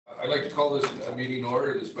I'd like to call this meeting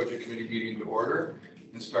order, this budget committee meeting to order,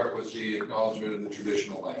 and start with the acknowledgement of the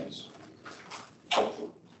traditional lands.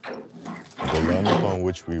 The land upon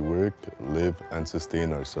which we work, live, and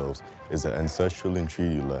sustain ourselves is the ancestral and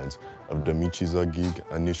treaty lands of the Michizagig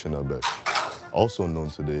and Anishinaabe, also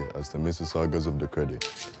known today as the Mississaugas of the Credit,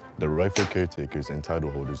 the rightful caretakers and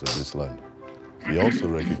title holders of this land. We also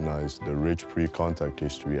recognize the rich pre-contact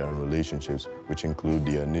history and relationships which include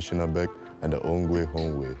the Anishinaabe and the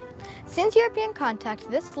Ongwe-Hongwe. Since European contact,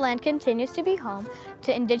 this land continues to be home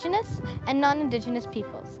to Indigenous and non-Indigenous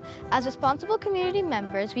peoples. As responsible community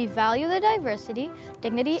members, we value the diversity,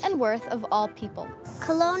 dignity, and worth of all people.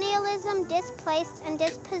 Colonialism displaced and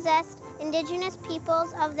dispossessed Indigenous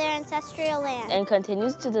peoples of their ancestral land and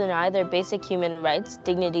continues to deny their basic human rights,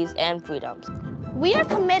 dignities, and freedoms. We are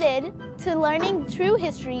committed to learning true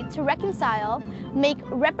history to reconcile, make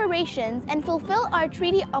reparations, and fulfill our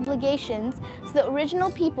treaty obligations to the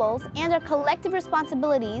original peoples and our collective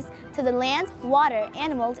responsibilities to the land, water,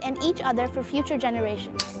 animals, and each other for future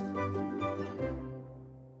generations.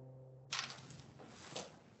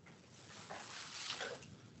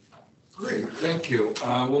 Great, thank you.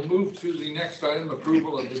 We'll move to the next item,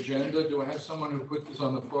 approval of the agenda. Do I have someone who put this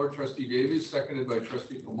on the floor? Trustee Davies, seconded by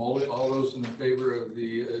Trustee Pomoli. All those in favor of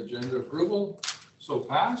the agenda approval? So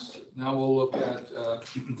passed. Now we'll look at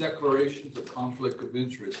declarations of conflict of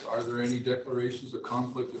interest. Are there any declarations of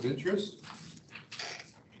conflict of interest?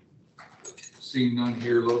 Seeing none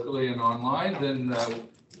here locally and online, then, all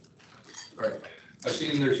right. I've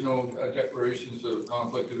seen there's no declarations of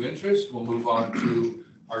conflict of interest. We'll move on to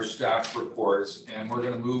our staff reports, and we're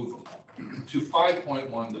going to move to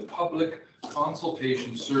 5.1, the public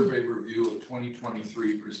consultation survey review of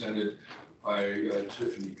 2023, presented by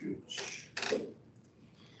Tiffany Gooch.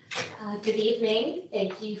 Good evening.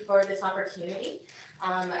 Thank you for this opportunity.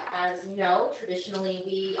 As you know, traditionally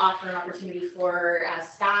we offer an opportunity for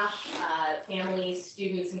staff, families,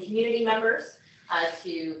 students, and community members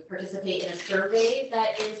to participate in a survey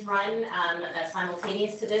that is run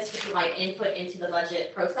simultaneous to this to provide input into the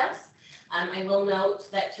budget process. I will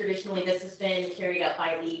note that traditionally this has been carried out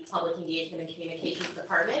by the Public Engagement and Communications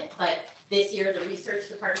Department, but this year the Research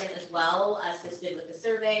Department as well assisted with the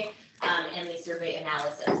survey and the survey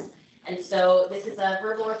analysis. And so this is a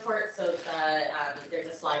verbal report, so there's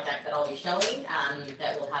a slide deck that I'll be showing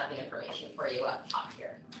that will have the information for you up top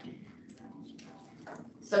here.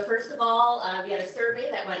 So first of all, we had a survey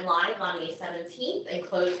that went live on May 17th and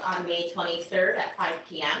closed on May 23rd at 5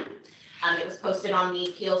 p.m. It was posted on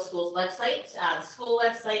the Peelschools website, school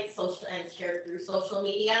website, social, and shared through social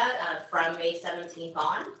media from May 17th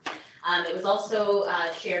on. It was also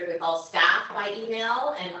shared with all staff by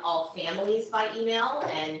email and all families by email.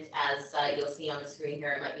 And as you'll see on the screen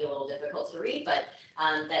here, it might be a little difficult to read, but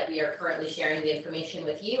that we are currently sharing the information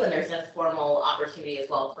with you. And there's a formal opportunity as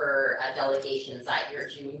well for delegations at your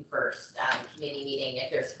June 1st committee meeting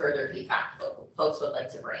if there's further feedback folks would like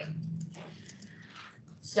to bring.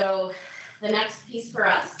 So the next piece for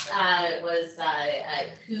us was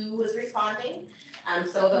who was responding.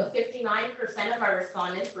 So about 59% of our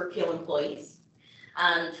respondents were Peel employees.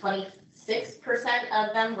 26%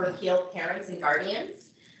 of them were Peel parents and guardians.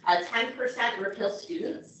 10% were Peel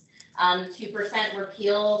students. 2% were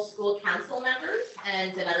Peel school council members,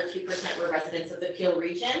 and another 2% were residents of the Peel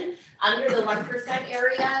region. Under the 1%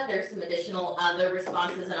 area, there's some additional other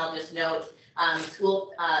responses, and I'll just note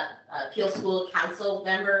Peel school council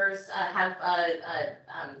members have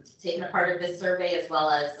taken a part of this survey, as well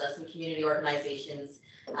as some community organizations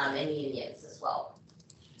and unions as well.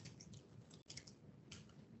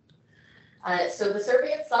 So the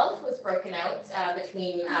survey itself was broken out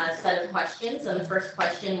between a set of questions, and the first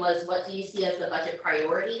question was, what do you see as the budget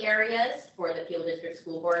priority areas for the Peel District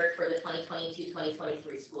School Board for the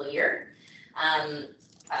 2022-2023 school year?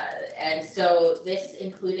 And so this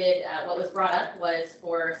included, what was brought up was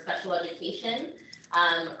for special education,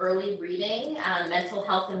 early reading, mental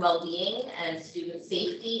health and well-being, and student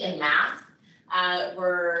safety and math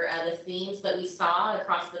were the themes that we saw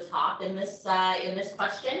across the top in this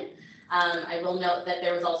question. I will note that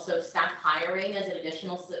there was also staff hiring as an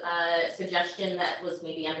additional suggestion that was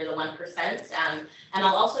maybe under the 1%. And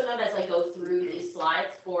I'll also note as I go through these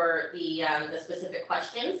slides for the specific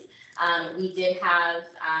questions, we did have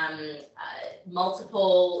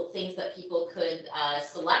multiple things that people could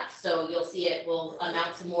select. So you'll see it will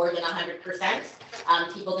amount to more than 100%.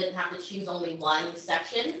 People didn't have to choose only one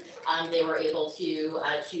section. They were able to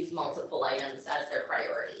choose multiple items as their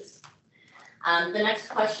priorities. The next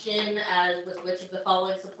question was which of the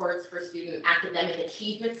following supports for student academic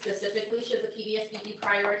achievement specifically should the PDSB be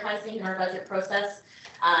prioritizing in our budget process?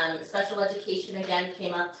 Special education again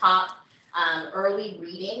came up top. Early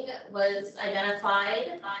reading was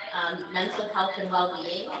identified, mental health and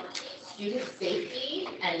well-being, student safety,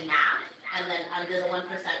 and math. And then under the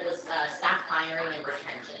 1% was staff hiring and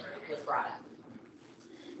retention was brought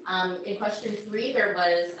up. In question 3, there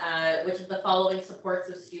was which of the following supports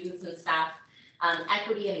of students and staff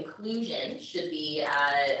equity and inclusion should be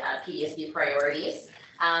PDSB priorities.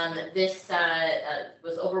 This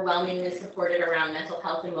was overwhelmingly supported around mental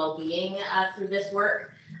health and well-being through this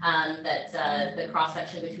work. That the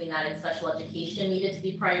cross-section between that and special education needed to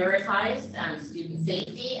be prioritized, student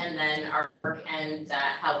safety, and then our work and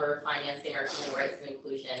how we're financing our human rights and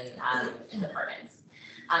inclusion departments.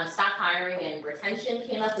 Staff hiring and retention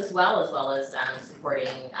came up as well as supporting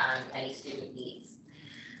any student needs.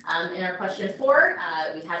 In our question 4,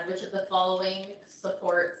 we had which of the following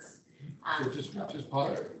supports. So just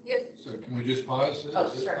pause. Yep. So can we just pause?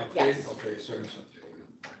 Oh, sure, yes. Okay, sorry.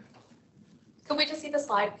 Could we just see the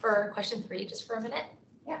slide for question 3 just for a minute?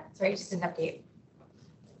 Yeah. Sorry, just an update.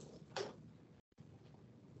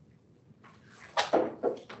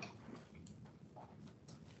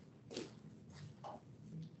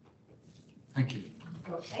 Thank you.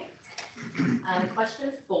 Okay.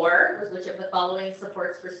 Question 4 was which of the following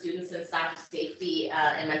supports for students and staff safety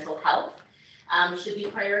and mental health should be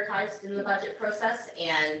prioritized in the budget process.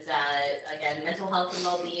 And again, mental health and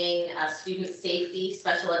well-being, student safety,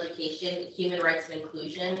 special education, human rights and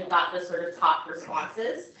inclusion got the sort of top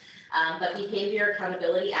responses. But behavior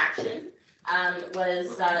accountability action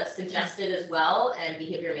was suggested as well, and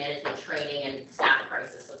behavior management training and staff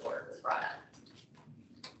crisis support was brought up.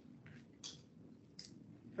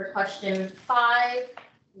 For question 5,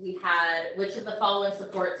 we had which of the following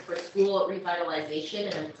supports for school revitalization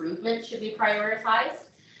and improvement should be prioritized?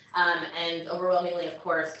 And overwhelmingly, of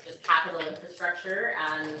course, just capital infrastructure,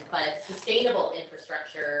 but sustainable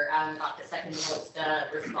infrastructure got the second most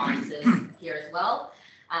responses here as well.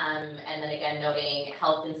 And then again, noting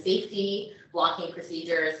health and safety, blocking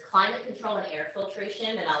procedures, climate control and air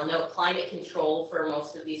filtration. And I'll note climate control for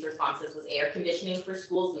most of these responses was air conditioning for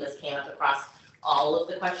schools, and this came up across all of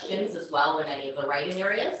the questions as well in any of the writing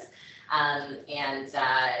areas. Again,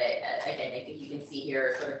 I think you can see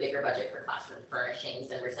here sort of bigger budget for classroom furnishings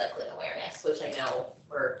and recycling awareness, which I know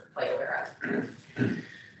we're quite aware of.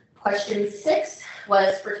 Question 6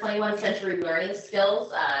 was for 21st century learning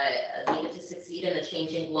skills needed to succeed in a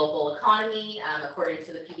changing global economy. According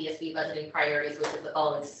to the PDSB budgeting priorities, which of the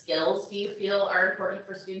following skills do you feel are important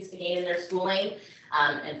for students to gain in their schooling?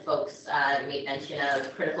 And folks made mention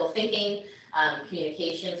of critical thinking,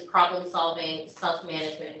 communications, problem solving,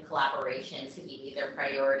 self-management, and collaboration to be their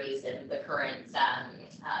priorities in the current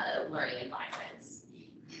learning environments.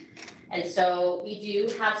 And so we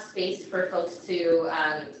do have space for folks to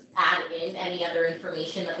add in any other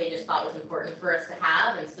information that they just thought was important for us to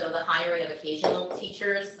have. And so the hiring of occasional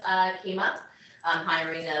teachers came up,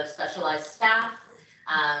 hiring of specialized staff,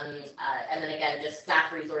 and then again, just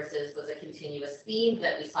staff resources was a continuous theme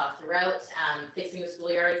that we saw throughout. Fixing the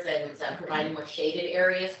schoolyards and providing more shaded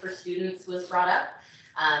areas for students was brought up.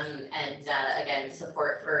 And again,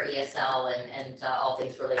 support for ESL and all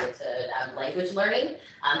things related to language learning.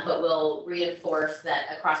 But we'll reinforce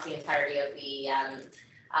that across the entirety of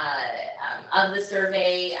the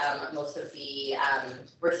survey, most of the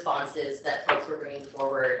responses that folks were bringing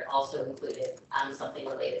forward also included something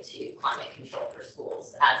related to climate control for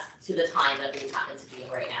schools as to the time that we happen to be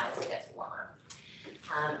in right now as it gets warmer.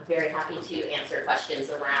 Very happy to answer questions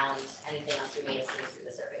around anything else we may have seen through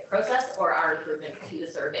the survey process or our improvements to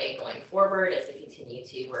the survey going forward as we continue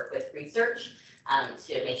to work with research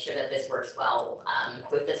to make sure that this works well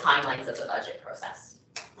with the timelines of the budget process.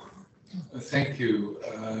 Thank you.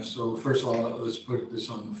 So first of all, let's put this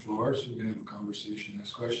on the floor so we can have a conversation.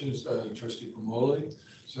 Next question is Trustee Pomoli,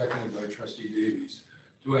 seconded by Trustee Davies.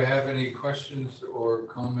 Do I have any questions or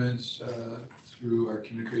comments through our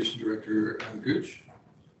Communication Director, Gooch?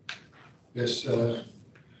 Yes,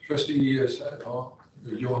 Trustee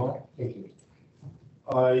Johan. Thank you.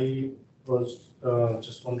 I was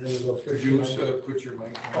just wondering about. Could you put your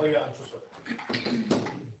mic on? Oh yeah, I'm so sorry.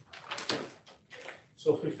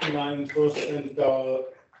 So 59% the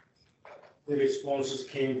responses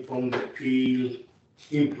came from the Peel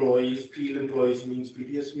employees. Peel employees means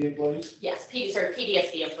PDSB employees? Yes,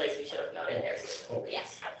 PDSB employees we should have noted there. Okay.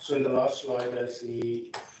 Yes. So in the last slide, I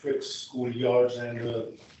see fix schoolyards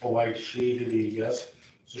and provide shaded areas.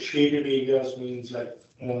 So shaded areas means like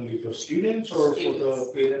only for students or for the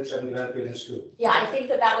Students. parents and grandparents too? Yeah, I think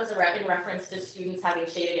that was in reference to students having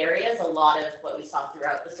shaded areas. A lot of what we saw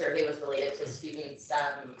throughout the survey was related to students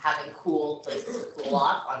having cool places to cool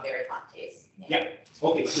off on very hot days. Yeah,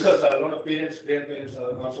 okay, because a lot of parents, grandparents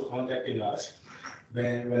are also contacting us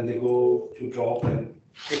when they go to drop and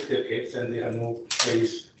pick their kids and they have no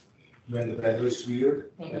place when the weather is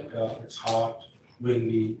weird, like, it's hot,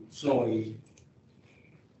 windy, snowy.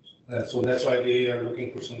 So that's why they are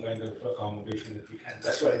looking for some kind of accommodation if we can.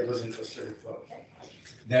 That's why I was interested in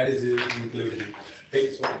that is included. Thank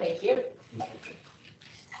you so much. Thank you.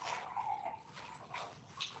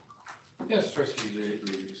 Yes, trustee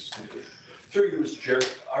Davies. Through you, Mr. Chair,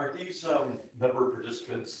 are these member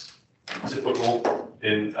participants typical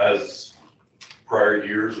in as prior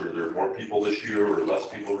years, or are there more people this year or less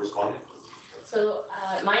people responding? So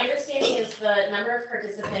my understanding is the number of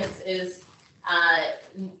participants is,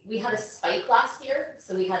 we had a spike last year.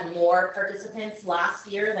 So we had more participants last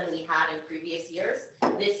year than we had in previous years.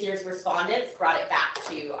 This year's respondents brought it back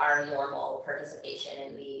to our normal participation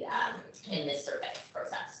in the in this survey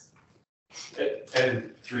process.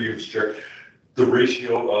 And through you, Mr. Chair, the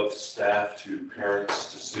ratio of staff to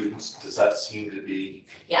parents to students, does that seem to be?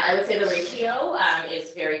 Yeah, I would say the ratio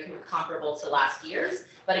is very comparable to last year's.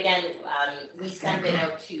 But again, we send it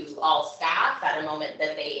out to all staff at a moment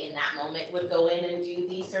that they, in that moment, would go in and do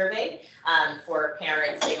the survey. For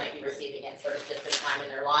parents, they might be receiving it sort of just at time in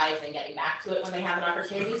their lives and getting back to it when they have an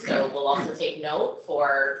opportunity. So we'll also take note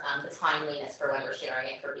for the timeliness for when we're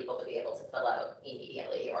sharing it for people to be able to fill out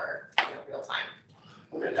immediately or real time.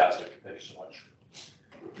 Fantastic, thank you so much.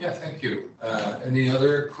 Yeah, thank you. Any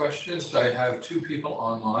other questions? I have two people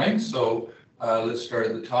online, so let's start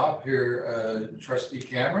at the top here. Trustee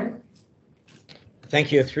Cameron.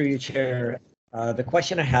 Thank you, through you, Chair. The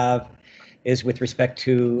question I have is with respect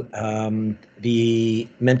to the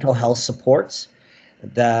mental health supports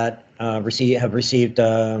that have received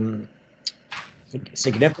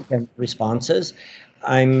significant responses.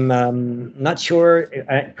 I'm not sure,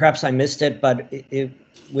 perhaps I missed it, but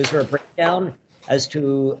was there a breakdown as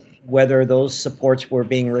to whether those supports were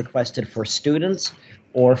being requested for students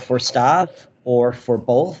or for staff or for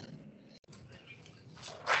both?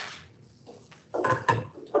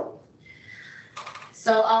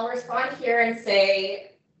 So I'll respond here and say,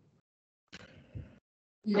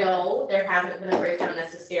 no, there hasn't been a breakdown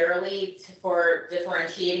necessarily for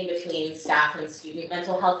differentiating between staff and student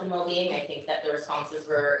mental health and well-being. I think that the responses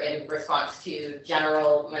were in response to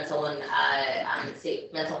general mental and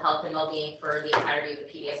mental health and well-being for the entirety of the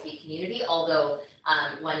PDSB community. Although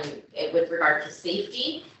with regard to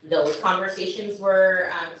safety, those conversations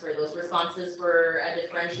were, those responses were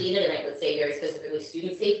differentiated, and I would say very specifically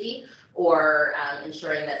student safety, or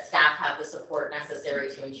ensuring that staff have the support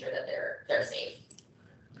necessary to ensure that they're safe.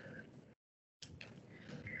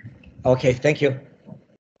 Okay, thank you.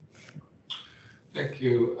 Thank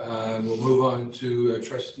you. We'll move on to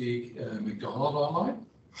Trustee McDonald online.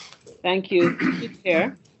 Thank you,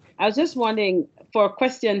 Chair. I was just wondering, for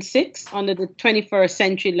question 6 under the 21st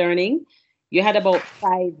century learning, you had about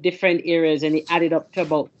 5 different areas and it added up to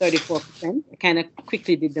about 34%. I kind of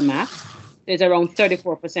quickly did the math. There's around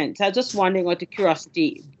 34%. So I was just wondering, out of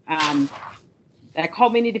curiosity, like how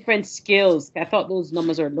many different skills? I thought those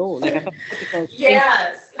numbers are low. Like I thought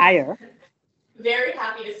yes, higher. Very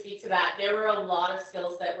happy to speak to that. There were a lot of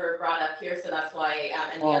skills that were brought up here, so that's why,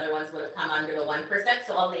 and the other ones would have come under the 1%.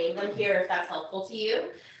 So I'll name them here if that's helpful to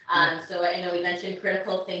you. So I know we mentioned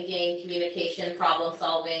critical thinking, communication, problem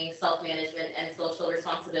solving, self-management, and social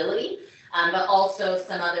responsibility. But also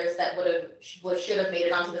some others that should have made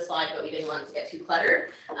it onto the slide, but we didn't want it to get too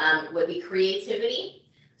cluttered, would be creativity,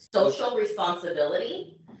 social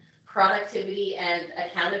responsibility, productivity and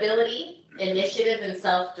accountability, initiative and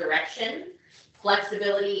self-direction,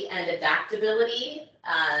 flexibility and adaptability,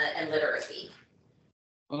 and literacy.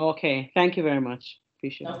 Okay, thank you very much.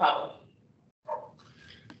 Appreciate it. No problem.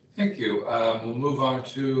 Thank you. We'll move on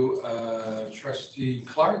to Trustee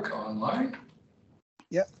Clark online.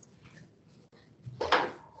 Yep.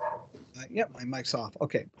 Yep, my mic's off.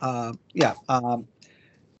 Okay.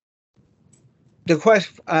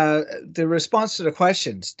 The response to the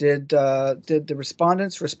questions, did the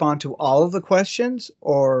respondents respond to all of the questions,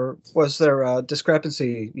 or was there a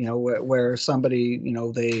discrepancy, where somebody,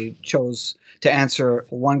 they chose to answer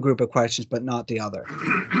one group of questions but not the other?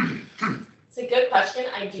 It's a good question.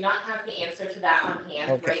 I do not have the answer to that on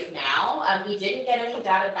hand right now. We didn't get any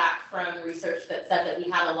data back from research that said that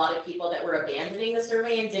we had a lot of people that were abandoning the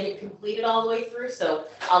survey and didn't complete it all the way through. So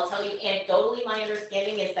I'll tell you anecdotally, my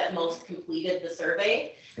understanding is that most completed the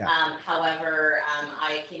survey. Yeah. However,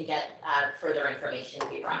 I can get further information to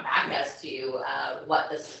be brought back as to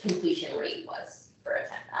what the completion rate was for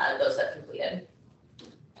those that completed.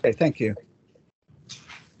 Okay, thank you.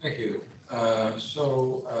 Thank you.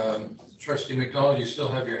 Trustee McDonald, you still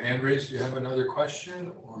have your hand raised. Do you have another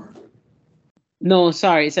question or? No,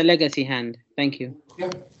 sorry, it's a legacy hand. Thank you.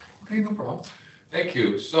 Yeah, okay, no problem. Thank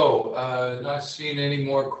you. So, not seeing any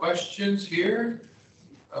more questions here.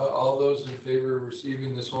 All those in favor of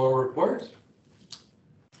receiving this oral report?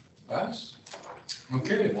 Pass.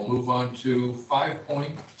 Okay, we'll move on to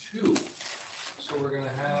 5.2. So we're going to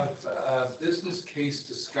have a business case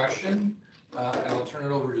discussion, and I'll turn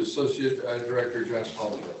it over to Associate Director Jess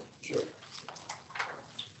Hollywood. Sure.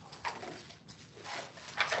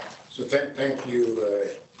 So thank you,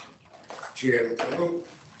 Chair.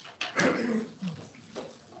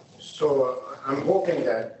 So I'm hoping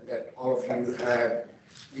that all of you have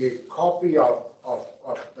a copy of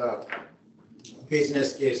the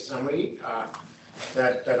business case summary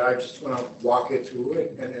that I just want to walk you through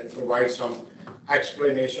it and then provide some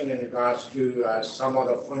explanation in regards to some of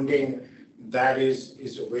the funding that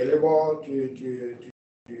is available to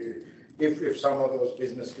if some of those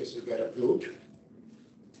business cases get approved.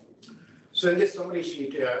 So in this summary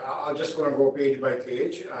sheet, I'll just going to go page by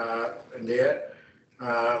page in there.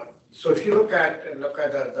 So if you look at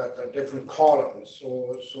the different columns,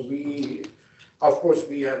 so we, of course,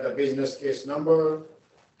 we have the business case number,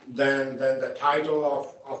 then the title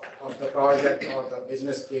of the project or the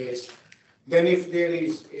business case. Then if there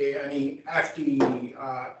is any FTE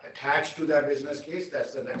attached to that business case,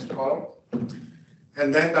 that's the next column.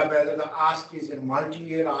 And then whether the ask is a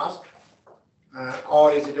multi-year ask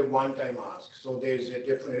or is it a one-time ask. So there's a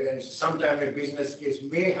different, and sometimes a business case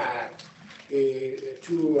may have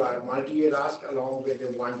two multi-year ask along with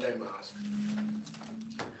a one-time ask.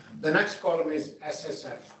 The next column is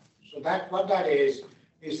SSF. So what that is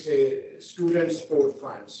a student support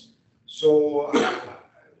funds. So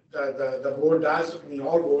the board does,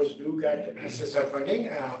 all boards do get SSF funding.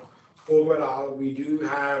 Overall, we do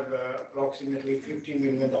have approximately $50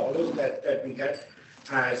 million that we get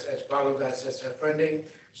as part of the SSF funding.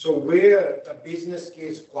 So where the business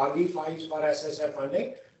case qualifies for SSF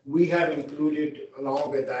funding, we have included along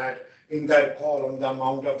with that in that column the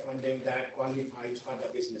amount of funding that qualifies for the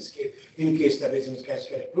business case. In case the business case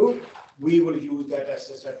gets approved, we will use that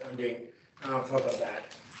SSF funding for that.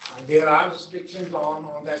 There are restrictions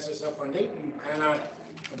on the SSF funding.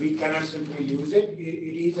 We cannot simply use it.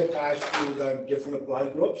 It is attached to the different employee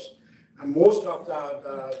groups. And most of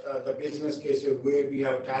the business cases where we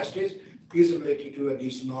have attached is related to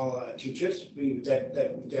additional teachers that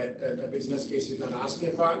the business cases are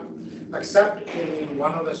asking for. Except in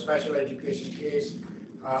one of the special education case,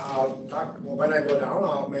 I'll talk when I go down.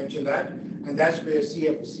 I'll mention that, and that's where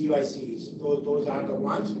CYCs. Those are the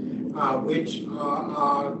ones which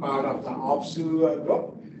are part of the OPSU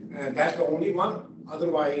group, and that's the only one.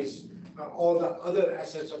 Otherwise, all the other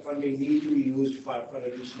assets of funding need to be used for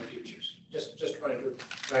additional teachers. Just wanted to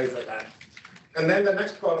clarify that. And then the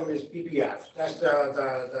next column is PPF. That's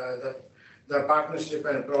the partnership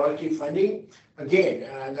and priority funding. Again,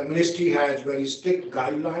 the ministry has very strict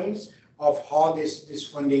guidelines of how this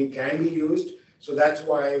funding can be used. So that's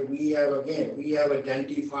why we have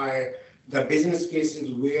identified the business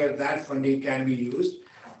cases where that funding can be used.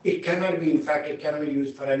 It cannot be, in fact, it cannot be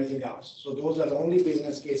used for anything else. So those are the only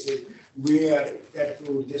business cases where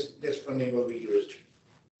this funding will be used.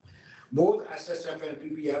 Both SSF and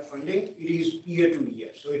PPF funding, it is year to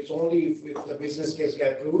year. So it's only if the business case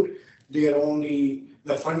gets approved,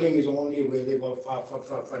 the funding is only available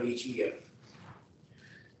for each year.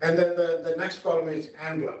 And then the next column is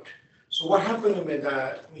enveloped. So what happened with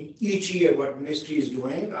each year, what ministry is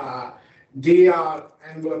doing, they are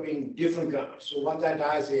enveloping different grants. So what that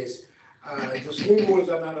does is the school boards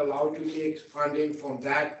are not allowed to take funding from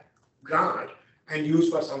that grant and use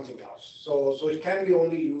for something else. So it can be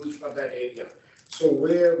only used for that area. So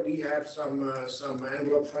where we have some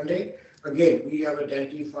envelope funding, again, we have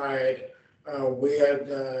identified where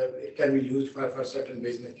it can be used for certain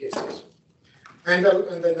business cases. And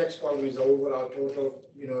the next column is the overall total,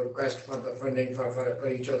 request for the funding for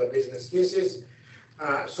each of the business cases.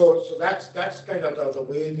 So that's kind of the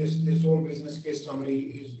way this whole business case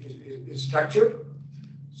summary is structured.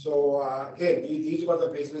 So again, these were the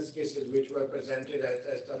business cases which were presented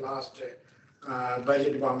as the last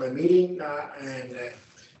budget department meeting,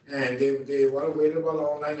 And they were available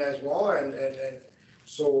online as well, and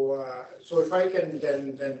so if I can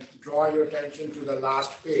then draw your attention to the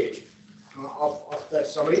last page of that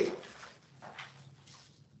summary.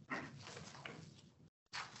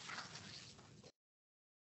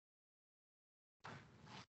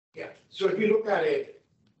 Yeah, so if you look at it,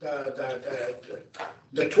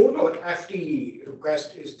 the total FTE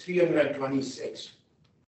request is 326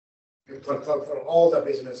 for all the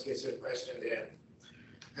business case requests in there.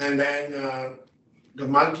 And then the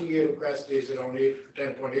multi-year request is around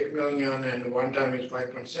 10.8 million, and the one time is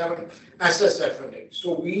 5.7 SSF funding.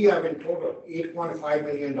 So we have in total $8.5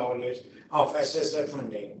 million of SSF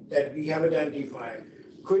funding that we have identified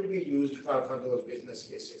could be used for those business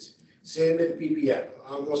cases. Same with PPF,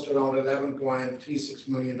 almost around $11.36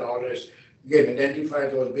 million. Again, identify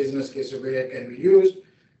those business cases where it can be used.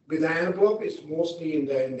 With the envelope, it's mostly in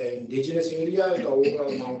the indigenous area. The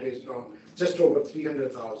overall amount is from just over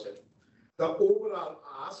 300,000. The overall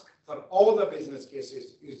ask for all the business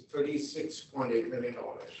cases is $36.8 million.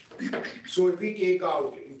 So if we take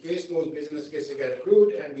out, in case those business cases get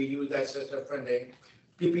approved and we use that SSF funding,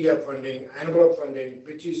 PPF funding, envelope funding,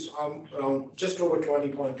 which is around just over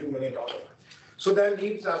 $20.2 million. So that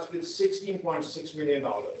leaves us with $16.6 million.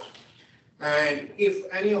 And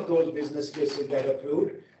if any of those business cases get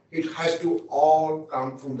approved, it has to all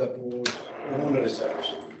come from the board's own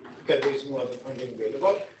reserves, because there is no other funding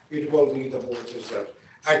available. It will be the board's reserve.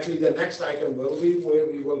 Actually, the next item will be where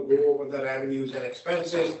we will go over the revenues and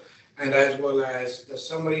expenses, and as well as the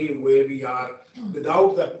summary where we are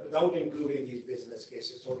without including these business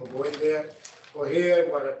cases. So to go in there, for here,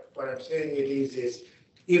 what I'm saying it is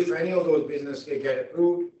if any of those business cases get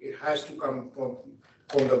approved, it has to come from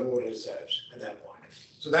the board reserves at that point.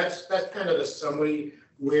 So that's kind of the summary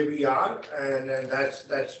where we are, and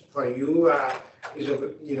that's for you,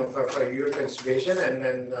 for your consideration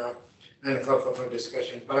and for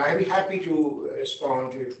discussion. But I'd be happy to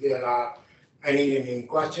respond if there are any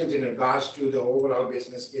questions in regards to the overall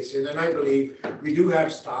business cases. And I believe we do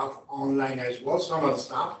have staff online as well, some of the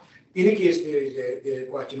staff. In case there is a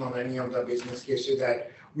question on any of the business cases,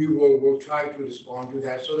 that we will try to respond to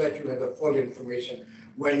that so that you have the full information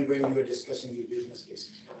when you are discussing these business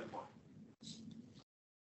cases.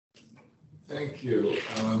 Thank you.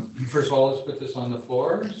 First of all, let's put this on the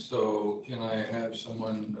floor. So can I have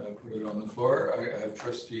someone put it on the floor? I have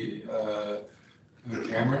Trustee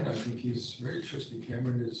Cameron. I think he's ready. Trustee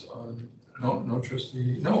Cameron is on. No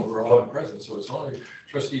Trustee. No, we're all present. So it's only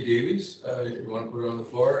Trustee Davies. You want to put it on the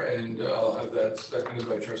floor, and I'll have that seconded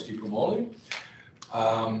by Trustee Pomoli.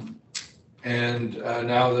 And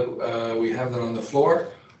now that we have that on the floor,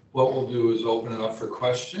 what we'll do is open it up for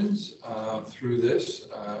questions through this.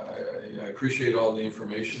 I appreciate all the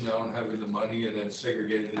information now and having the money and then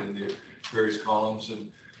segregated it into various columns.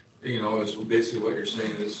 And, it's basically what you're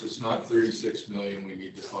saying is it's not 36 million we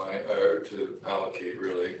need to find or to allocate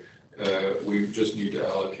really. We just need to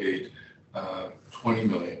allocate 20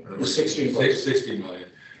 million. 60 million.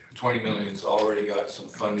 20 million's already got some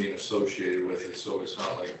funding associated with it, so it's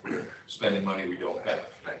not like we're spending money we don't have.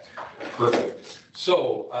 Perfect.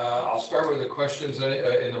 So I'll start with the questions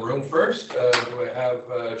in the room first. Do I have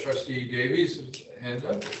Trustee Davies hand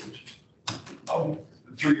up?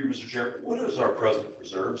 Through you, Mr. Chair, what is our present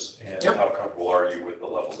reserves, and how comfortable are you with the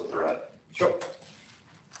levels that they're at? Sure.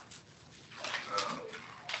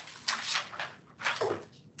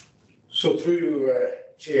 So through you,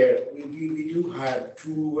 Chair, we do have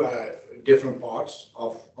two different parts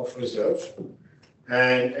of reserves,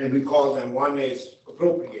 and we call them, one is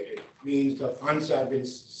appropriated, means the funds have been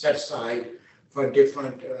set aside for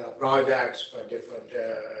different projects, for different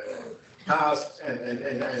tasks,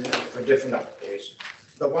 and for different applications.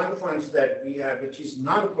 The one funds that we have, which is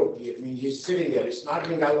not appropriate, means it's sitting there, it's not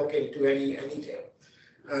being allocated to anything.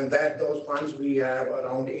 And that those funds, we have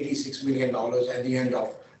around $86 million at the end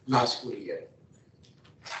of last school year.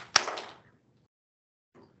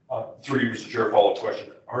 Through you, Mr. Chair, follow-up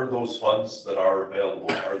question. Are those funds that are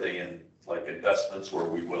available, are they in like investments where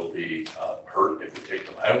we will be hurt if we take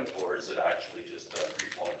them out, or is it actually just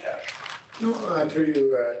free-flowing cash? No, through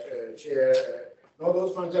you, Chair, no,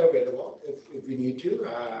 those funds are available if we need to.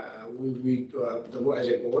 As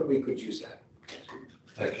a board, we could use that.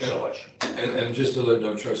 Thank you so much. And just to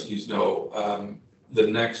let trustees know, the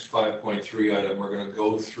next 5.3 item, we're going to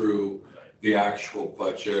go through the actual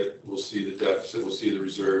budget. We'll see the deficit, we'll see the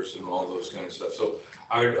reserves and all those kind of stuff. So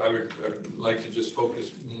I'd like to just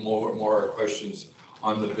focus more questions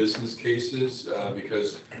on the business cases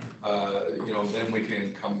because, then we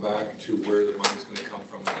can come back to where the money's going to come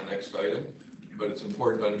from in the next item. but it's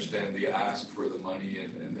important to understand the ask for the money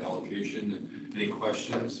and the allocation and any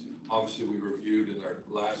questions. Obviously, we reviewed in our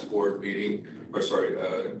last board meeting,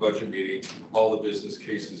 budget meeting, all the business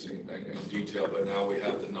cases in detail, but now we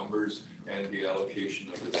have the numbers and the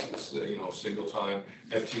allocation of this, single time,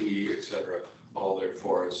 FTE, et cetera, all there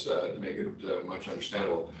for us to make it much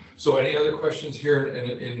understandable. So any other questions here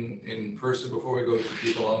in person before we go to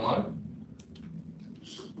people online?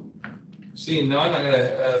 Seeing none, I'm going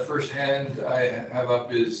to first hand I have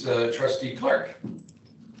up is Trustee Clark.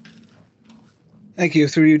 Thank you.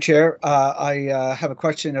 Through you, Chair. I have a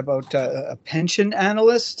question about a pension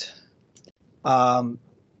analyst. What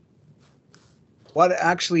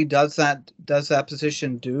actually does that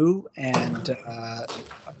position do? And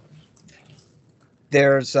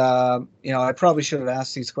there's, I probably should have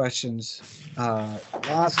asked these questions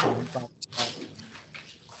last time, but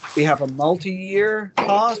we have a multi-year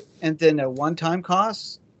cost and then a one-time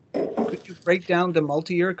cost. Could you break down the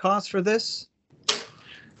multi-year cost for this?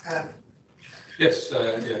 Yes,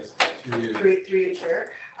 yes. Through you,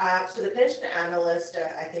 Chair. So the pension analyst,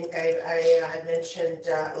 I think I had mentioned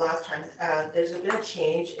last time, there's been a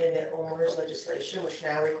change in the OMERS legislation, which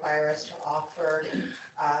now require us to offer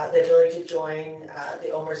the ability to join the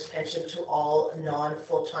OMERS pension to all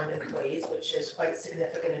non-full-time employees, which is quite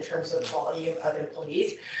significant in terms of volume of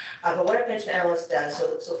employees. But what a pension analyst does,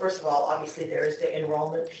 so first of all, obviously there is the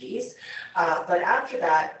enrollment piece, but after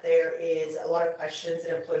that, there is a lot of questions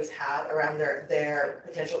that employees have around their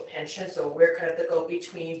potential pension. So we're kind of the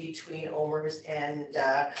go-between between OMERS and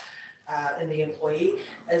the employee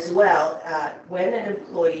as well. When an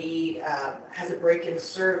employee has a break in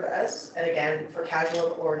service, and again, for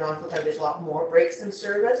casual or non-full-time, there's a lot more breaks in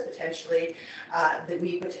service, potentially, that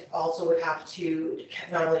we also would have to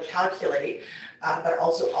not only calculate, but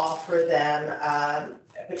also offer them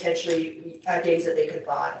potentially days that they could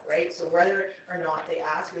buy, right? So whether or not they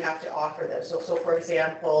ask, we have to offer them. So for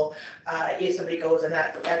example, if somebody goes, and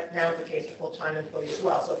that now implicates a full-time employee as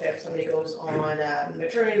well. So if somebody goes on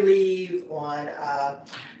maternity leave, on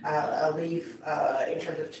a leave in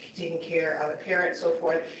terms of taking care of a parent, so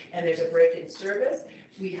forth, and there's a break in service,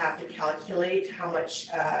 we have to calculate how much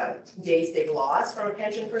days they've lost from a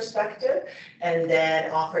pension perspective, and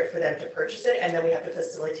then offer it for them to purchase it, and then we have to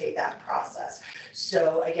facilitate that process.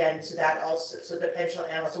 So again, so the pension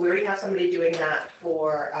analyst, so we already have somebody doing that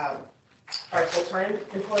for our full-time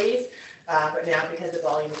employees, but now because the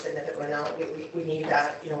volume is significant, now we need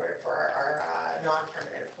that, for our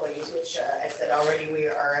non-permanent employees, which I said already, we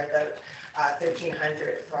are at the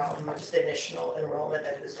 1,300 from just the initial enrollment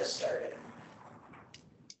that was just started.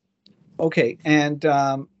 Okay, and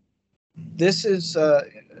this is a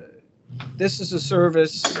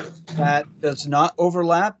service that does not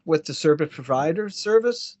overlap with the service provider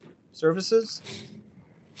services?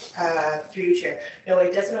 Through you, Chair. No,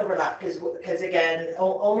 it doesn't overlap because again,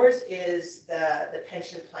 OMERS is the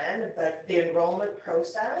pension plan, but the enrollment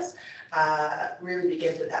process really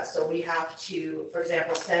begins with that. So we have to, for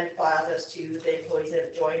example, send files to the employees that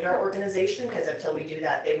have joined our organization, because until we do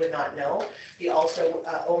that, they would not know.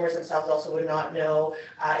 OMERS themselves also would not know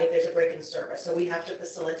if there's a break in service. So we have to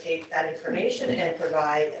facilitate that information and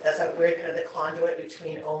provide, that's how we're kind of the conduit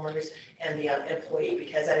between OMERS and the employee,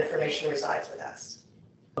 because that information resides with us.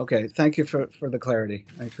 Okay, thank you for the clarity.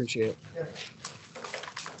 I appreciate it.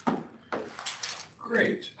 Yeah.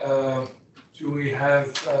 Great. Do we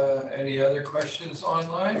have any other questions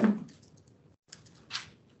online?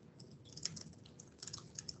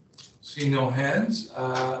 See no hands.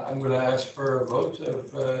 I'm going to ask for a vote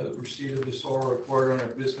of receipt of this oral report on our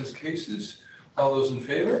business cases. All those in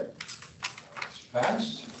favor? It's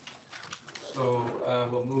passed. So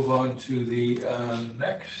we'll move on to the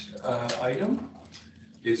next item.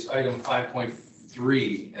 It's item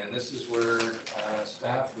 5.3, and this is where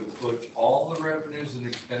staff would put all the revenues and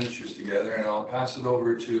expenditures together, and I'll pass it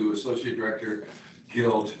over to Associate Director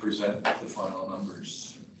Gill to present the final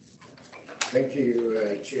numbers. Thank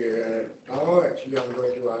you, Chair. Now, actually, I'm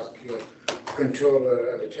going to ask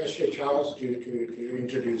Controller Tessia Charles to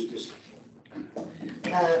introduce this.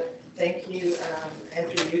 Thank you, and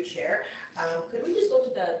through you, Chair. Could we just go to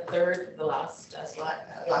the last slide,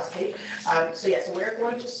 last page? So we're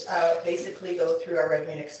going to basically go through our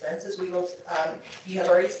revenue and expenses. We will, you have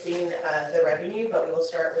already seen the revenue, but we will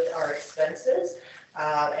start with our expenses.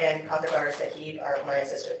 And Kathagar Sahid, my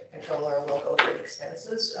assistant controller, will go through the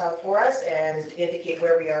expenses for us and indicate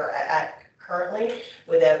where we are at currently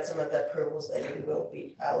without some of the approvals that we will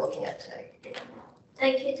be looking at tonight.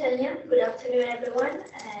 Thank you, Tanya. Good afternoon, everyone,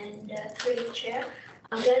 and through you, Chair.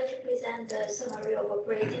 I'm going to present the summary of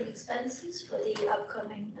operating expenses for the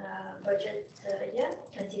upcoming budget year,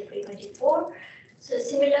 23-24. So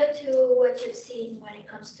similar to what you've seen when it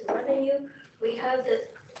comes to revenue, we have the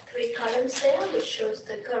 3 columns there, which shows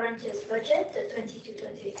the current year's budget, the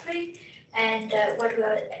 22-23, and what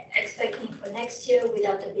we're expecting for next year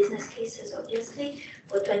without the business cases, obviously,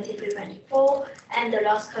 for 23-24. And the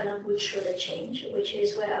last column will show the change, which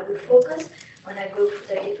is where I will focus when I go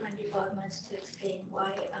through the different departments to explain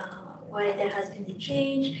why there has been the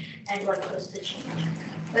change and what caused the change.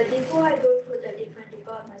 But before I go through the different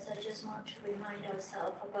departments, I just want to remind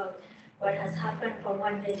ourselves about what has happened from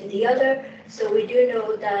one year to the other. So we do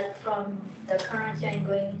know that from the current year and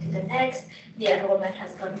going into the next, the enrollment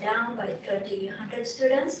has gone down by 2,100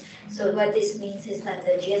 students. So what this means is that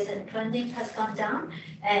the GSN funding has gone down,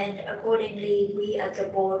 and accordingly, we at the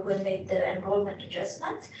board will make the enrollment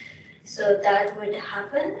adjustments. So that would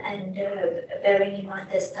happen, and bearing in mind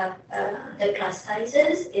the class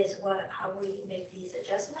sizes is how we make these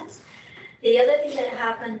adjustments. The other thing that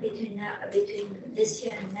happened between this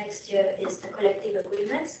year and next year is the collective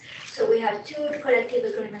agreements. So we have 2 collective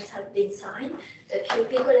agreements have been signed, the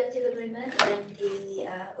QP collective agreement and the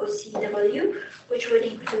OCW, which would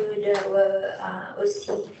include our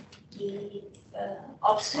OCE,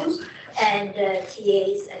 OPSU, and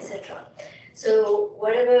TAs, etc. So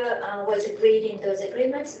whatever was agreed in those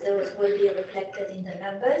agreements, those will be reflected in the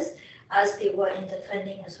numbers as they were in the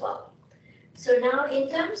funding as well. So now in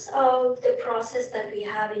terms of the process that we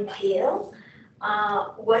have in Peel,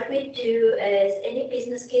 what we do is any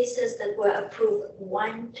business cases that were approved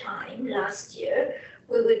one time last year,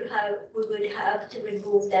 we would have to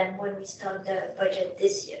remove them when we start the budget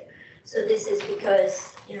this year. So this is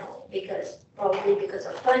because, probably because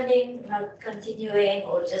of funding not continuing,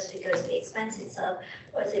 or just because the expense itself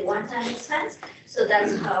was a one-time expense. So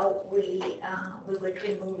that's how we would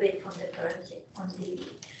remove it from the current, on the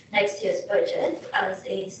next year's budget as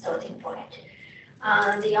a starting point.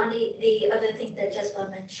 The other thing that Jasper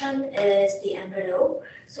mentioned is the envelope.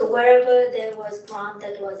 So wherever there was grant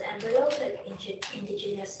that was envelope, like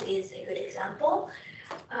Indigenous is a good example.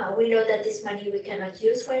 We know that this money we cannot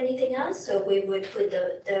use for anything else, so we would put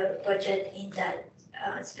the budget in that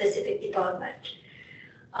specific department.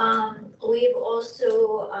 We've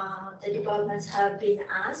also, the departments have been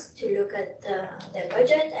asked to look at their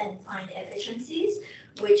budget and find efficiencies,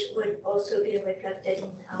 which would also be reflected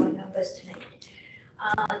in our numbers tonight.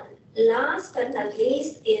 Last but not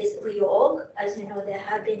least is reorg. As you know, there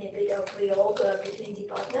have been a bit of reorg between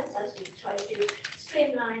departments as we try to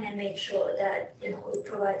streamline and make sure that we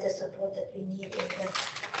provide the support that we need in the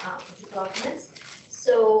departments.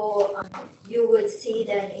 So you would see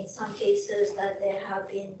that in some cases that there have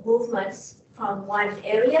been movements from one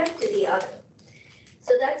area to the other.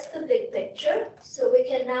 So that's the big picture. So we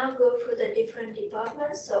can now go through the different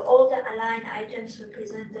departments. So all the aligned items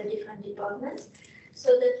represent the different departments.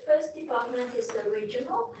 So the first department is the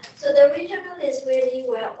regional. So the regional is really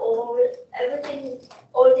where all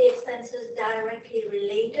the expenses directly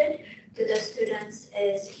related to the students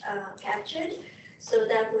is captured. So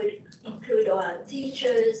that would include our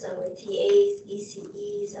teachers, our TAs,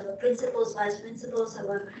 ECEs, our principals, vice principals,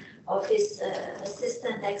 our office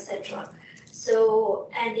assistant, etc. So,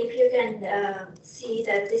 and if you can see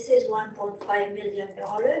that this is $1.5 billion,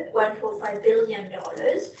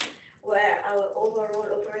 where our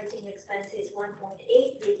overall operating expense is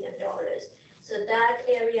 $1.8 billion. So that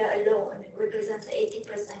area alone represents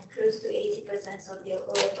 80%, close to 80% of the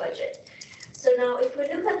overall budget. So now if we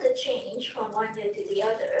look at the change from one year to the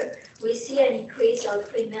other, we see an increase of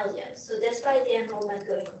 3 million. So despite the enrollment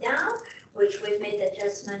going down, which we've made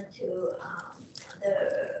adjustment to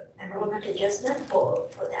the enrollment adjustment for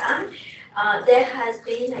that, there has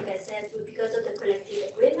been, like I said, because of the collective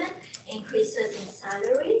agreement, increases in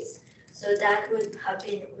salaries. So that would have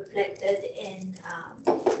been reflected in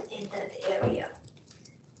that area.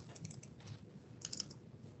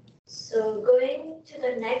 So going to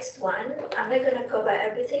the next one, I'm not going to cover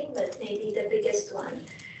everything, but maybe the biggest one.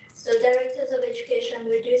 So directors of education,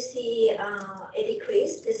 we do see a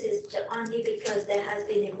decrease. This is only because there has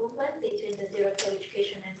been a movement between the director of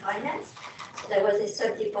education and finance. So there was a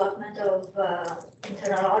sub-department of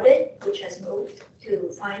internal audit, which has moved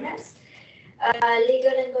to finance.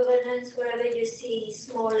 Legal and governance, wherever you see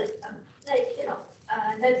small,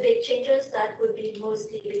 not big changes, that would be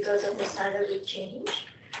mostly because of the salary change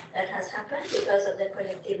that has happened because of the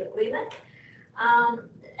collective agreement.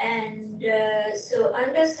 So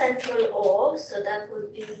under central org, so that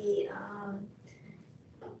would be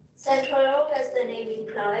central org, as the name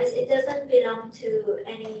implies, it doesn't belong to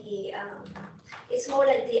any It's more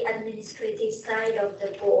like the administrative side of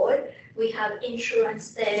the board. We have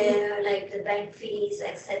insurance there, like the bank fees,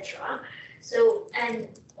 etc. So, and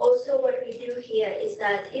also what we do here is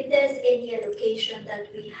that if there's any allocation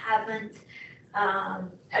that we haven't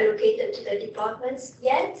allocated to the departments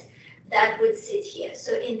yet, that would sit here.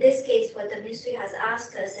 So in this case, what the ministry has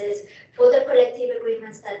asked us is for the collective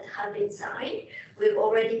agreements that have been signed, we've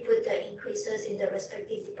already put the increases in the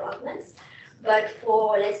respective departments. But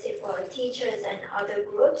for, let's say, for our teachers and other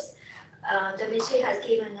groups, the ministry has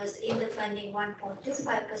given us in the funding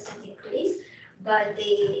 1.25% increase, but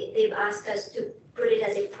they've asked us to put it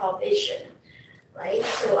as a provision, right?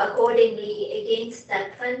 So accordingly, against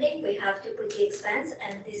that funding, we have to put the expense,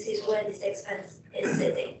 and this is where this expense is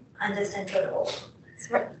sitting under central law.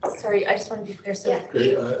 Sorry, I just want to be clear. So,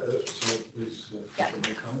 Okay, so please,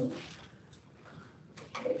 any comment?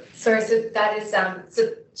 sorry, so that is, so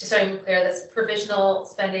just so I'm clear, that's provisional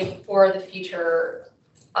spending for the future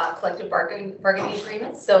collective bargaining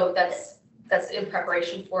agreements. So that's in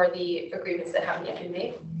preparation for the agreements that haven't yet been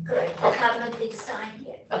made? Correct, that have not been signed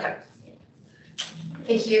yet. Okay.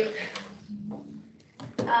 Thank you.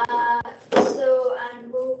 So I'll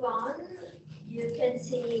move on. You can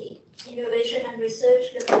see innovation and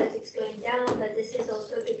research, look at it's going down, but this is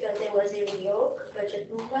also because there was a reorg budget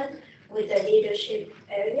movement with the leadership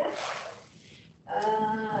area.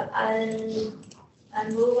 I'll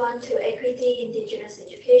move on to equity, indigenous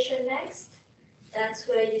education next. That's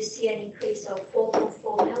where you see an increase of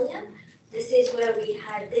 4.4 million. This is where we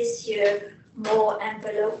had this year more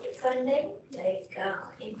envelope funding, like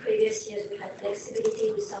in previous years we had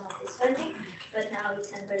flexibility with some of this funding, but now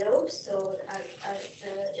it's envelopes. So as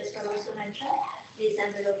just also mentioned, these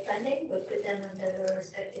envelope funding, we put them under the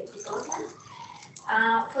respective departments.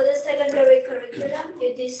 For the secondary curriculum,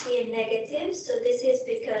 you do see a negative. So this is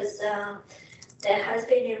because there has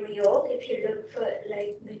been a reorg. If you look for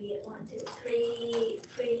like maybe 1, 2,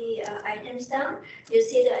 3 items down, you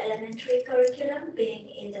see the elementary curriculum being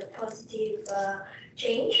in the positive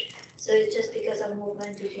change. So it's just because of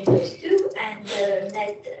movement between those two, and the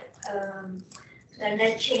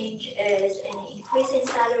net change is an increase in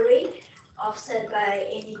salary offset by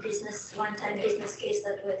any one-time business case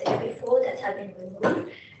that were there before that have been removed.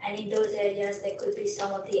 And in those areas, there could be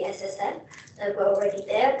some of the SSF that were already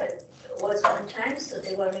there, but was one time, so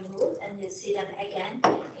they were removed, and you'll see them again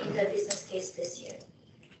in the business case this year.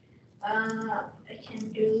 I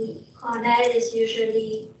can do ConEd is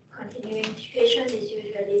usually continuing education is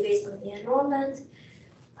usually based on the enrollment.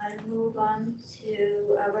 I'll move on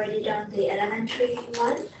to, I've already done the elementary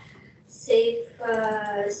one. Safe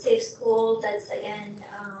school, that's again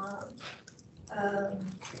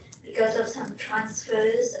because of some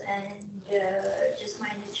transfers and just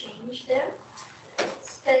minor change there.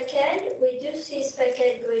 Spec Ed, we do see Spec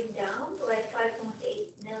Ed going down by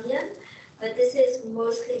 5.8 million, but this is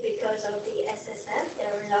mostly because of the SSF.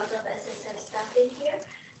 There are a lot of SSF staff in here,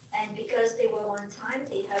 and because they were one time,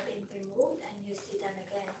 they have been removed, and you see them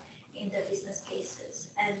again in the business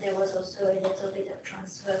cases. And there was also a little bit of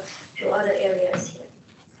transfer to other areas here.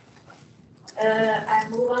 I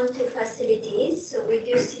move on to facilities. So we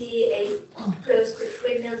do see a close to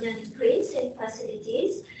 3 million increase in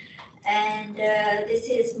facilities. And this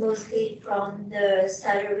is mostly from the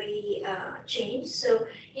salary change. So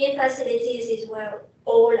in facilities is where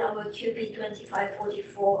all our QP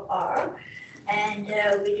 2544 are. And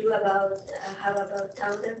we do have about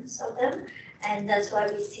thousands of them. And that's why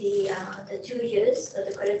we see the 2 years. So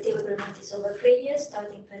the collective agreement is over 3 years,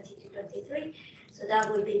 starting 22-23. So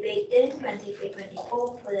that will be baked in 23-24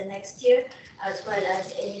 for the next year, as well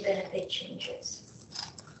as any benefit changes.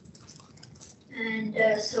 And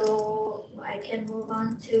so I can move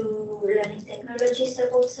on to learning technology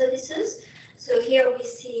support services. So here we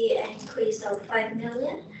see an increase of 5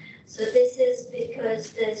 million. So this is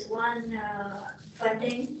because there's one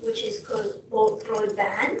funding which is called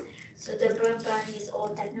broadband. So the broadband is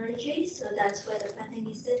all technology. So that's where the funding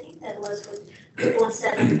is sitting. That was for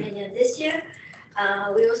 2.7 million this year.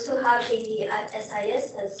 We also have the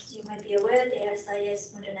SIS, as you might be aware, the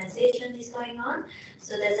SIS modernization is going on.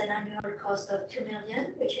 So there's an annual cost of 2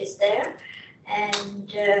 million, which is there.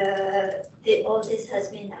 And all this has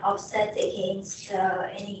been offset against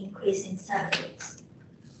any increase in salaries.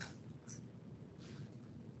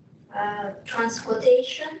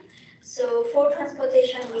 Transportation. So for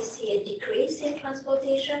transportation, we see a decrease in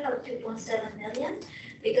transportation of 2.7 million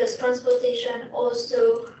because transportation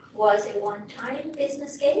also was a one-time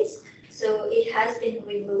business case. So it has been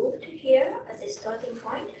removed here as a starting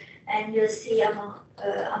point. And you'll see among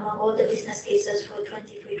all the business cases for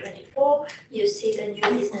 23-24, you see the new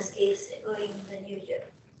business case going in the new year.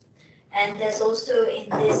 And there's also in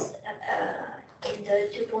this, in the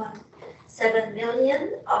 2.7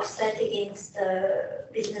 million offset against the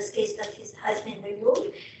business case that has been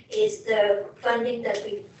removed, is the funding that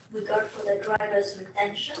we got for the driver's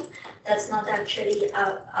retention. That's not actually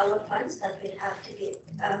our funds that we'll have to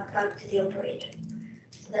give back to the operator.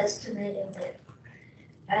 So that's 2 million there.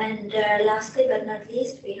 And lastly but not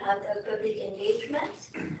least, we have the public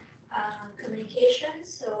engagement communication.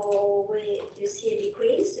 So you see a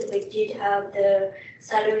decrease. We did have the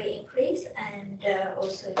salary increase and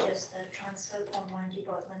also just a transfer from one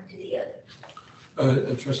department to the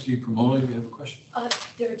other. Trustee Promoli, you have a question?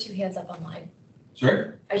 There are two hands up online.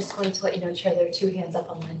 Sorry? I just wanted to let you know, Chair, there are two hands up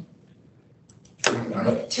online.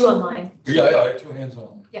 Two online. Yeah, 2 hands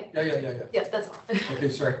on. Yeah. Yeah. Yeah, that's all. Okay,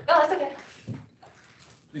 sorry. Oh, that's okay.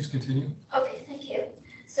 Please continue. Okay, thank you.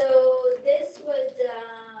 So this would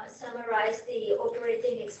summarize the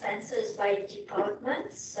operating expenses by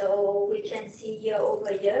department. So we can see year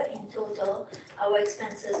over year in total, our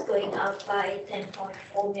expenses going up by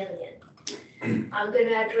 10.4 million. I'm going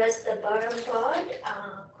to address the bottom part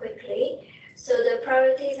quickly. So the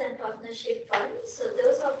priorities and partnership funds, so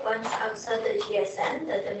those are funds outside the GSN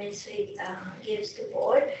that the ministry gives to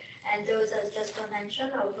board. And those, as just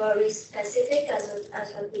mentioned, are very specific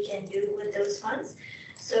as what we can do with those funds.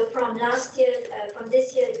 So from last year, from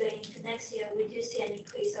this year going into next year, we do see an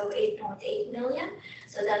increase of 8.8 million.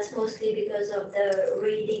 So that's mostly because of the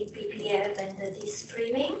reading PPF and the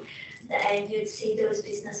de-streaming. And you'd see those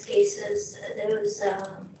business cases,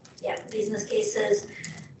 business cases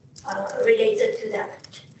related to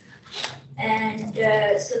that. And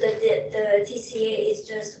so that the TCA is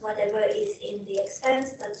just whatever is in the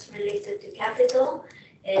expense that's related to capital,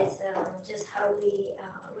 is just how we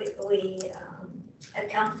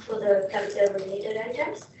account for the capital related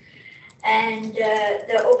items. And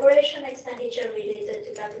the operation expenditure related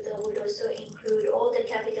to capital would also include all the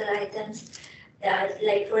capital items that,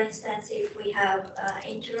 like for instance, if we have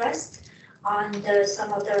interest on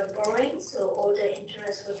some of the borrowing, so all the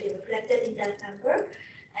interest will be reflected in that number.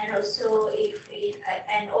 And also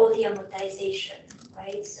and all the amortization,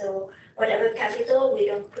 right? So whatever capital, we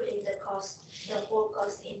don't put in the whole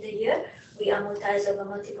cost in the year, we amortize over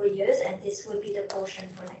multiple years, and this will be the portion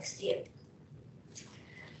for next year.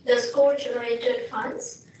 The school generated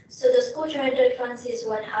funds. So the school generated funds is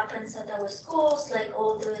what happens at our schools, like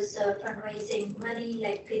all those fundraising money,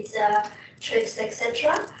 like pizza, trips,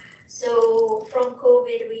 etc. So from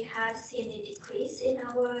COVID, we have seen a decrease in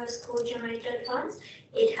our school generated funds.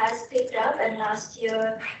 It has picked up, and last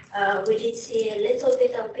year we did see a little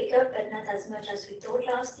bit of pickup, but not as much as we thought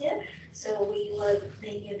last year. So we were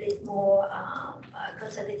being a bit more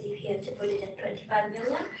conservative here to put it at 25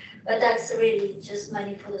 million, but that's really just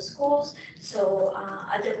money for the schools. So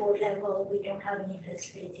at the board level, we don't have any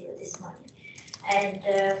flexibility with this money. And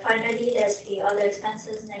finally, there's the other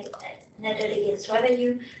expenses netted against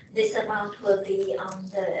revenue. This amount will be on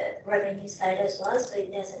the revenue side as well, so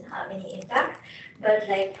it doesn't have any impact. But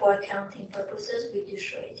like for accounting purposes, we do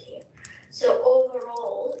show it here. So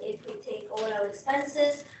overall, if we take all our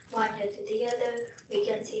expenses, one year to the other, we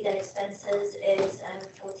can see that expenses is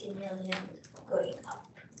 14 million going up.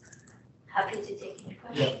 Happy to take any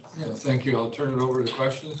questions. Yeah, thank you. I'll turn it over to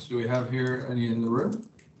questions. Do we have here any in the room?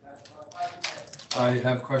 I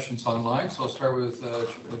have questions online, so I'll start with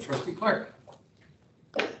Trustee Clark.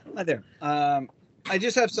 Hi there. I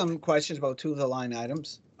just have some questions about two of the line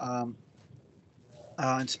items.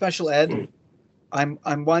 In special ed,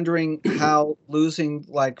 I'm wondering how losing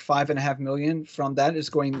like 5.5 million from that is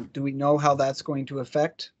going. Do we know how that's going to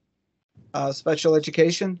affect special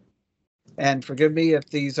education? And forgive me if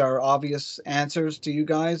these are obvious answers to you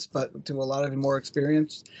guys, but to a lot of the more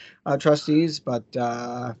experienced trustees. But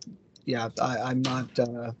yeah, I'm not.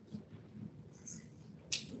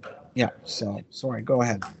 Yeah. So sorry. Go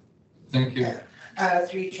ahead. Thank you.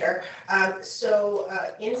 Through you, Chair. So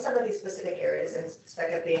in some of these specific areas, and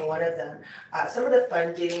SPECA being one of them, some of the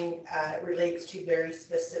funding relates to very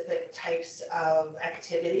specific types of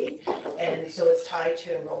activity, and so it's tied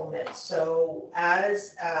to enrollment. So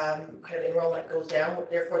as kind of enrollment goes down,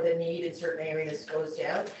 therefore the need in certain areas goes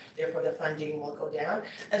down, therefore the funding will go down.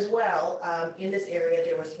 As well, in this area,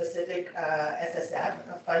 there was specific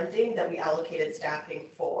SSF funding that we allocated staffing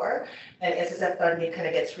for, and SSF funding kind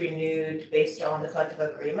of gets renewed based on the collective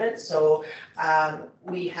agreement. So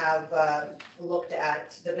we have looked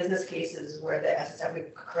at the business cases where the SSF, we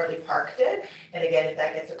currently parked it. And again, if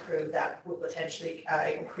that gets approved, that will potentially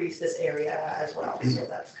increase this area as well. So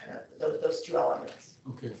that's kind of those two elements.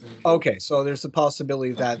 Okay, thank you. Okay, so there's a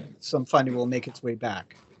possibility that some funding will make its way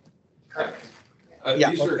back. Correct.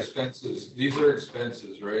 Yeah, These are okay. expenses. These are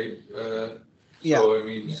expenses, right? Yeah. So I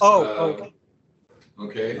mean. Okay.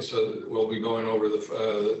 Okay, so we'll be going over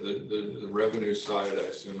the revenue side, I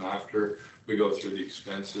assume, after we go through the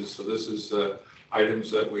expenses. So this is items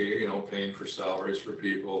that we, paying for salaries for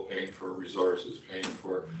people, paying for resources, paying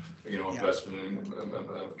for, investment in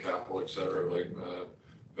capital, et cetera, like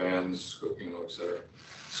vans, et cetera,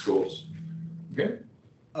 schools. Okay.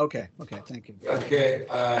 Okay, thank you. Okay,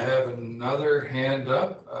 I have another hand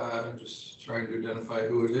up. I'm just trying to identify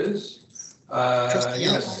who it is.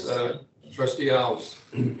 Yes, Trustee Alves.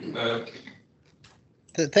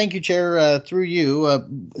 Thank you, Chair. Through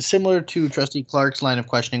you, similar to Trustee Clark's line of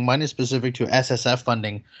questioning, mine is specific to SSF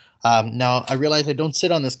funding. Now, I realize I don't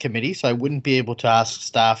sit on this committee, so I wouldn't be able to ask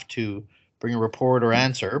staff to bring a report or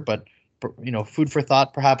answer, but food for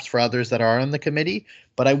thought perhaps for others that are on the committee.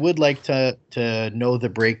 But I would like to know the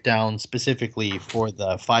breakdown specifically for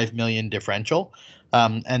the 5 million differential,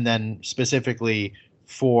 and then specifically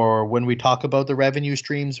for when we talk about the revenue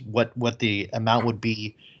streams, what the amount would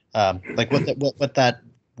be, like what that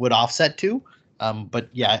would offset to. But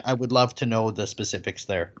yeah, I would love to know the specifics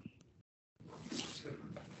there.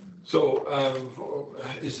 So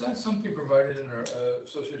is that something provided in our,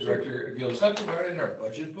 Associate Director Gill, is that provided in our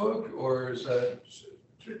budget book, or is that?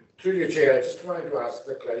 Through your chair, I just wanted to ask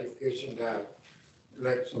the clarification that,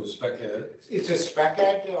 So spec ed? It's a spec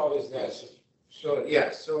ed or is that? So,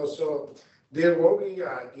 yeah, so there will be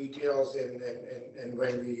details and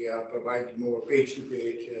when we provide more page to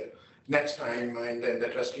page next time, and then the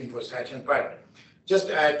trustee for section. But just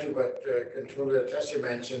to add to what Controller Trustee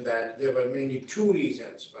mentioned, that there were mainly two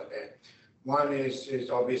reasons for that. One is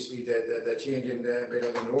obviously the change in the rate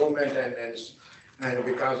of enrollment, and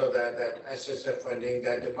because of that SSF funding,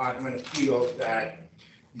 that department feels that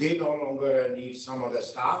they no longer need some of the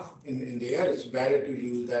staff in there. It's better to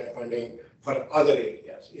use that funding for other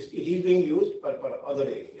areas. It is being used, but for other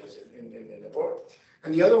areas in the board.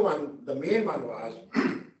 And the other one, the main one was,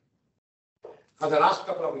 for the last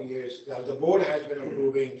couple of years, the board has been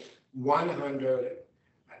approving 100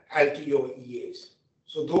 LTO EAs.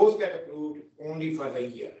 So those get approved only for the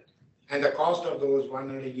year. And the cost of those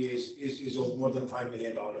 100 EAs is more than $5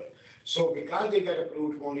 million. So because they get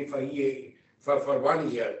approved only for EA for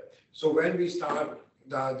 1 year, so when we start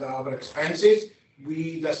our expenses,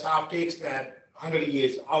 the staff takes that 100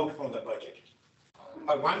 EAs out from the budget.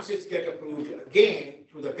 But once it gets approved again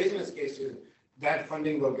through the business cases, that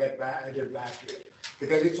funding will get added back to it.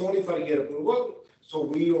 Because it's only for a year approval, so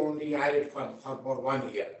we only add it for 1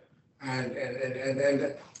 year. And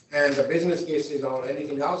the business cases or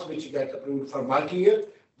anything else which gets approved for multi-year,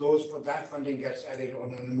 those for that funding gets added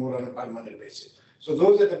on a per-month basis. So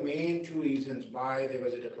those are the main two reasons why there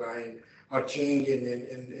was a decline or change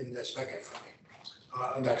in the spec ed funding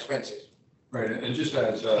on the expenses. Right, and just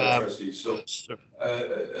as trustee, so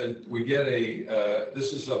we get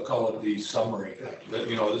this is, I'll call it the summary.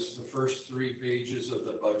 This is the first 3 pages of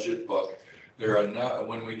the budget book. There are not,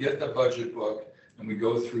 when we get the budget book and we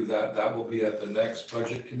go through that will be at the next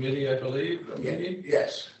budget committee, I believe.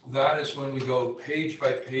 Yes. That is when we go page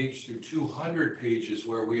by page through 200 pages,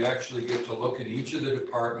 where we actually get to look at each of the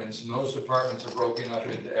departments, and those departments are broken up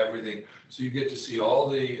into everything. So you get to see all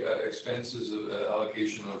the expenses of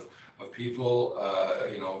allocation of people,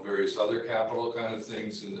 various other capital kind of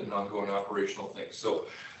things and ongoing operational things. So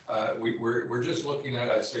we're just looking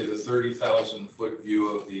at, I'd say, the 30,000 foot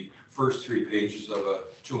view of the first 3 pages of a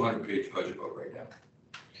 200-page budget book right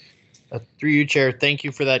now. Through you, Chair, thank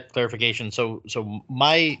you for that clarification. So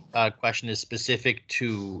my question is specific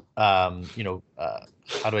to, how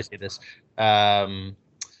do I say this?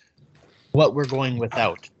 What we're going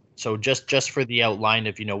without. So just for the outline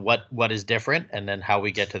of, what is different and then how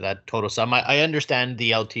we get to that total sum. I understand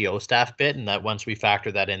the LTO staff bit, and that once we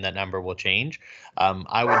factor that in, that number will change.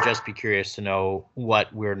 I would just be curious to know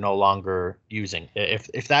what we're no longer using.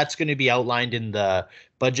 If that's going to be outlined in the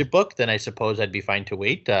budget book, then I suppose I'd be fine to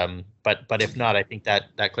wait. But if not, I think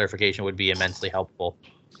that clarification would be immensely helpful.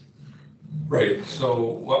 Right, so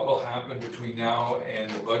what will happen between now and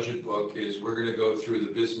the budget book is we're going to go through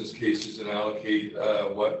the business cases and allocate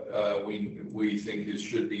what we think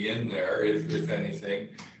should be in there, if anything,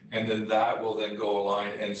 and then that will then go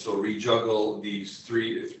align, and so rejuggle these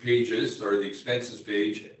 3 pages, or the expenses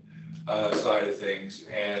page side of things,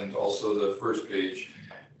 and also the first page,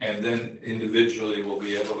 and then individually we'll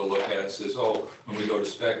be able to look at it and says, when we go to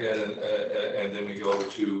spec ed and then we go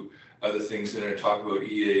to other things in there, talk about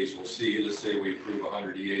EAs, we'll see, let's say we approve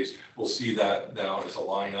 100 EAs, we'll see that now as a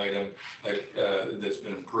line item that's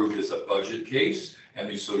been approved as a budget case, and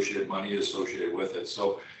the associated money associated with it.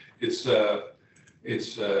 So it's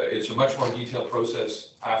it's a much more detailed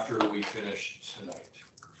process after we finish tonight.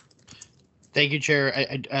 Thank you, Chair.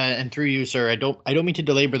 And through you, sir, I don't mean to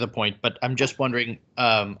belabor the point, but I'm just wondering,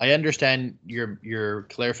 I understand your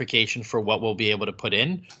clarification for what we'll be able to put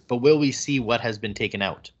in, but will we see what has been taken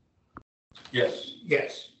out? Yes.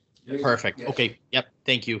 Yes. Perfect. Yes. Okay. Yep.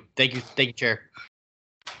 Thank you. Thank you, Chair.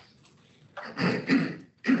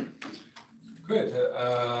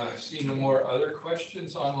 Good. See no more other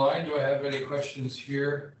questions online. Do I have any questions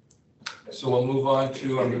here? So we'll move on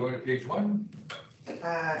to, I'm going to page 1.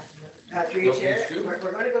 Through you, No, Chair, page 2. we're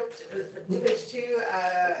going to go to page 2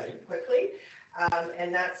 quickly.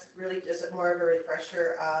 And that's really just more of a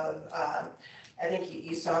refresher of, I think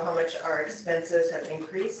you saw how much our expenses have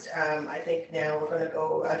increased. I think now we're going to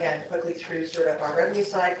go again quickly through sort of our revenue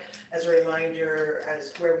side as a reminder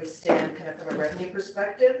as where we stand kind of from a revenue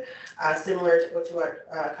perspective. Similar to what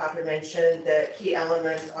Catherine mentioned, the key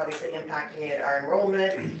elements obviously impacting it are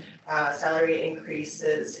enrollment, salary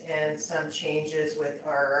increases, and some changes with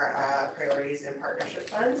our priorities and partnership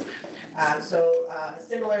funds.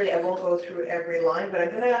 Similarly, I won't go through every line, but I'm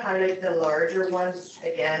going to highlight the larger ones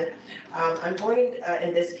again. I'm going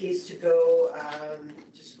in this case to go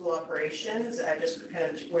to school operations, just kind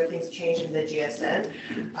of where things change in the GSN.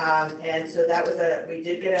 And so that was we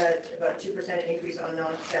did get about 2% increase on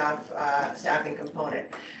non-staff staffing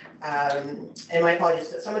component. And my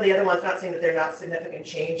apologies, some of the other ones, not saying that they're not significant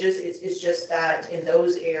changes, it's just that in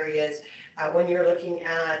those areas, when you're looking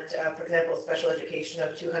at, for example, special education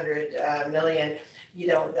of 200 million, you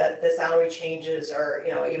know, that the salary changes are,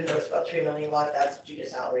 you know, even though it's about 3 million, a lot of that's due to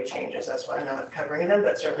salary changes. That's why I'm not covering them,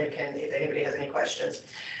 but certainly can, if anybody has any questions.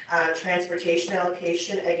 Transportation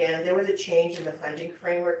allocation, again, there was a change in the funding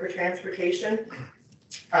framework for transportation.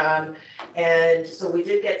 And so we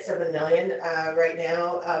did get 7 million right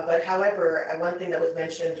now, but however, one thing that was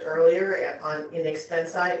mentioned earlier in the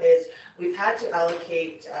expense side is we've had to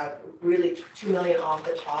allocate really 2 million off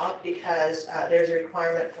the top because there's a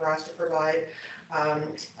requirement for us to provide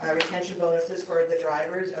retention bonuses for the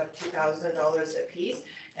drivers of $2,000 a piece.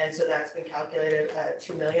 And so that's been calculated at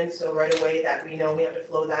 2 million. So right away that we know we have to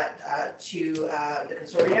flow that to the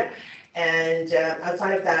consortia. And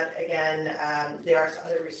outside of that, again, there are some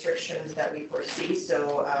other restrictions that we foresee.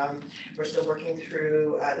 So we're still working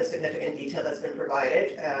through the significant detail that's been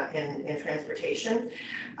provided in transportation.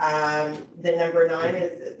 The number 9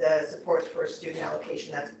 is the support for student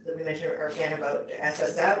allocation. That's that we mentioned again about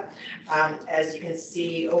SSF. As you can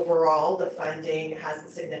see, overall, the funding hasn't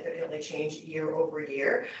significantly changed year over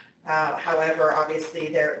year. However, obviously,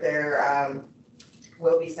 there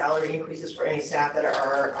will be salary increases for any staff that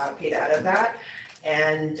are paid out of that.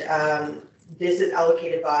 And this is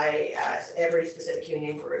allocated by every specific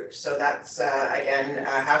union group. So that's, again,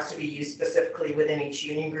 has to be used specifically within each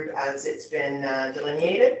union group as it's been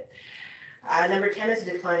delineated. Number 10 is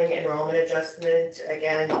a declining enrollment adjustment.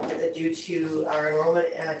 Again, due to our enrollment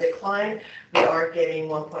decline, we are getting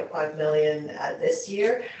 1.5 million this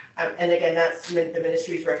year. And again, that's the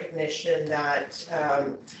ministry's recognition that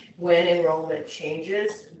when enrollment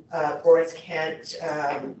changes, boards can't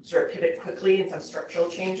sort of pivot quickly in some structural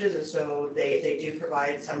changes, and so they do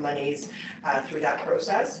provide some monies through that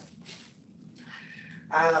process.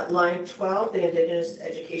 Line 12, the Indigenous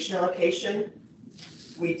education allocation.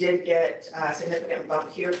 We did get a significant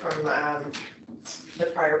bump here from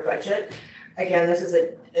the prior budget. Again, this is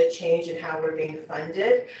a change in how we're being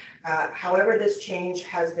funded. However, this change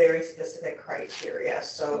has very specific criteria.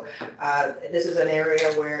 So this is an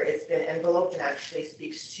area where it's been enveloped and actually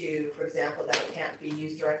speaks to, for example, that it can't be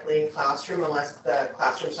used directly in classroom unless the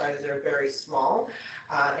classroom sizes are very small,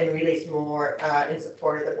 and really it's more in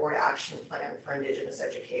support of the board action plan for Indigenous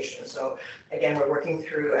education. So again, we're working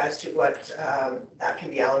through as to what that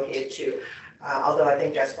can be allocated to. Although I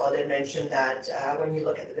think Jessica did mention that when you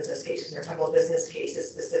look at the business cases, there are a couple of business cases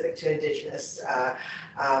specific to Indigenous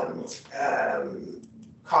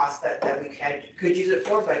costs that we could use it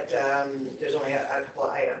for, but there's only a couple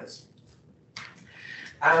of items.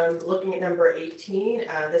 Looking at number 18,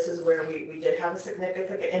 this is where we did have a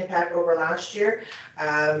significant impact over last year.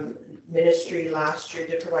 Ministry last year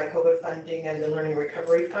did provide COVID funding and the Learning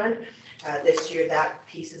Recovery Fund. This year, that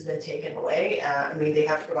piece has been taken away. I mean, they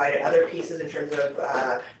have provided other pieces in terms of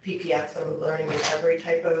PPF, some learning recovery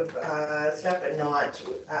type of stuff, but not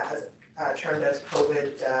termed as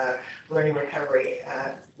COVID learning recovery,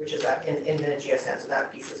 which is in the GSN, so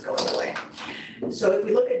that piece is going away. So if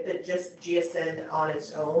we look at just GSN on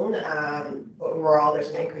its own, overall, there's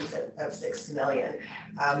an increase of 6 million.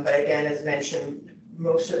 But again, as mentioned,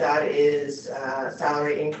 most of that is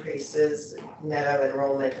salary increases, net of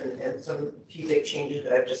enrollment, and some few big changes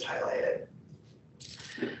that I've just highlighted.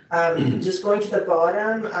 Just going to the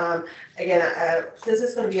bottom, again, since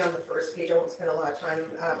it's going to be on the first page, I won't spend a lot of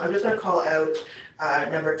time. I'm just going to call out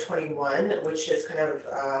number 21, which is kind of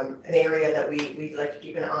an area that we'd like to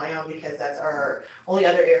keep an eye on because that's our only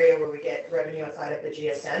other area where we get revenue outside of the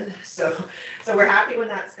GSN. So we're happy when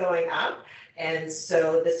that's going up. And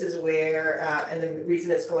so this is where, and the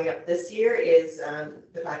reason it's going up this year is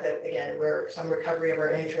the fact that, again, we're some recovery of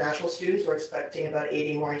our international students. We're expecting about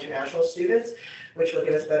 80 more international students, which will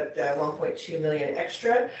give us about 1.2 million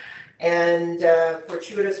extra. And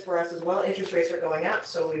fortuitous for us as well, interest rates are going up,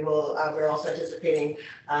 so we're also anticipating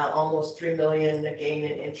almost 3 million gain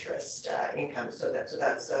in interest income, so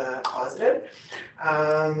that's positive.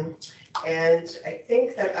 And I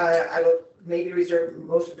think that I will maybe reserve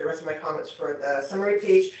most of the rest of my comments for the summary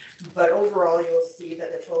page, but overall you'll see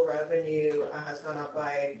that the total revenue has gone up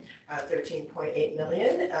by 13.8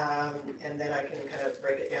 million, and then I can kind of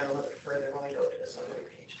break it down a little bit further when we go to the summary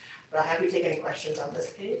page. But I'm happy to take any questions on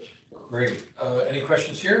this page. Great. Any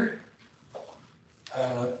questions here?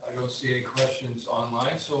 I don't see any questions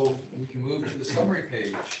online, so we can move to the summary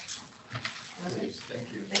page. Please,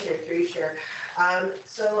 thank you. Thank you, through you, Chair.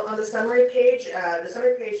 So on the summary page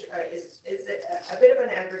is a bit of an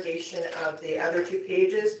aggregation of the other two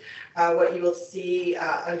pages. What you will see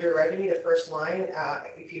under revenue, the first line,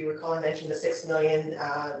 if you recall, I mentioned the 6 million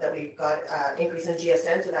that we've got increase in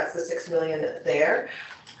GSN, so that's the 6 million there.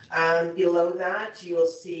 Below that, you will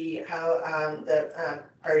see how the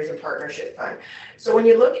Parties and Partnership Fund. So when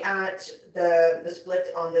you look at the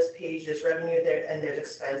split on this page, there's revenue there and there's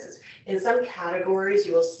expenses. In some categories,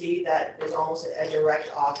 you will see that there's almost a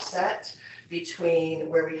direct offset between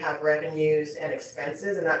where we have revenues and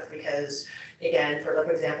expenses, and that's because, again,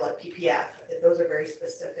 for example, at PPF, those are very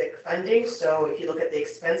specific funding. So if you look at the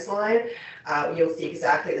expense line, you'll see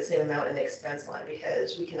exactly the same amount in the expense line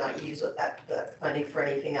because we cannot use that funding for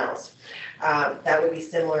anything else. That would be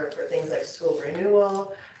similar for things like school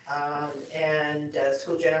renewal and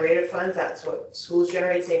school generated funds. That's what schools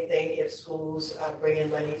generate. Same thing if schools bring in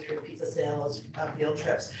money through pizza sales, field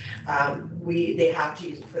trips, they have to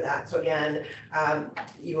use it for that. So again,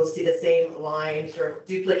 you will see the same line sort of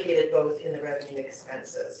duplicated both in the revenue and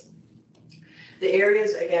expenses. The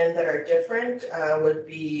areas, again, that are different would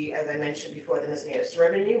be, as I mentioned before, the miscellaneous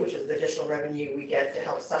revenue, which is the additional revenue we get to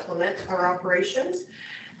help supplement our operations.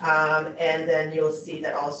 And then you'll see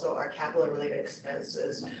that also our capital-related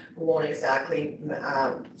expenses won't exactly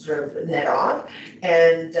sort of net off.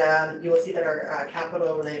 And you will see that our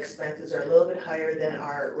capital-related expenses are a little bit higher than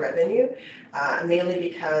our revenue, mainly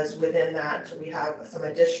because within that we have some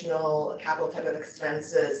additional capital type of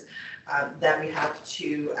expenses that we have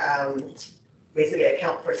to basically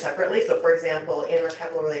account for separately. So for example, in our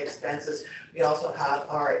capital related expenses, we also have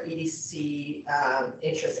our EDC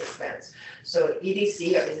interest expense. So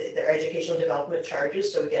EDC is their educational development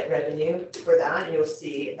charges, so we get revenue for that, and you'll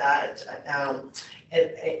see that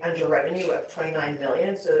under revenue of 29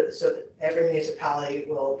 million. So every municipality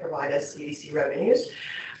will provide us EDC revenues.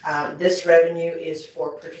 This revenue is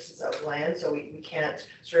for purchases of land, so we can't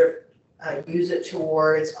sort of use it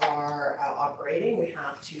towards our operating. We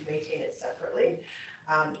have to maintain it separately,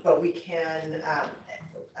 but we can,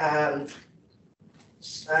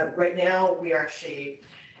 right now we are actually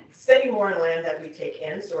spending more on land that we take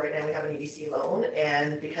in. So right now we have an EDC loan,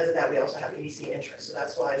 and because of that we also have EDC interest. So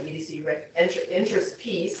that's why the EDC interest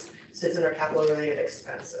piece sits in our capital related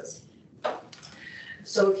expenses.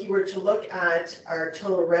 So if you were to look at our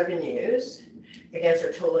total revenues against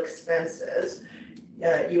our total expenses,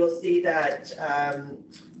 you will see that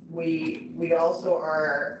we also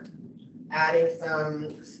are adding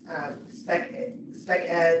some spec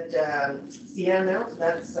ed CM amount.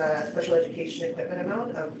 That's special education equipment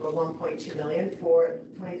amount of 1.2 million for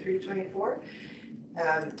 23-24.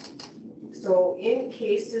 So in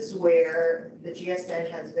cases where the GSN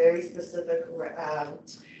has very specific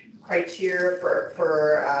criteria for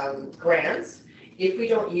grants, if we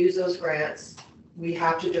don't use those grants, we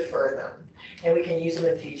have to defer them, and we can use them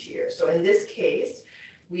in future years. So in this case,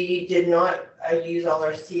 we did not use all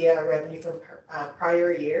our CIA revenue from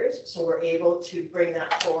prior years, so we're able to bring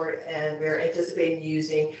that forward, and we're anticipating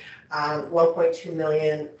using 1.2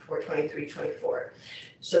 million for 23-24.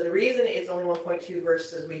 So the reason it's only 1.2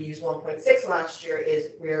 versus we used 1.6 last year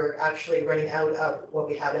is we're actually running out of what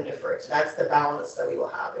we have in deferred. So that's the balance that we will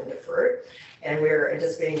have in deferred, and we're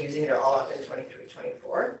anticipating using it all up in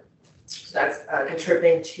 23-24. So that's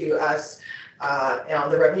contributing to us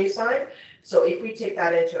on the revenue side. So if we take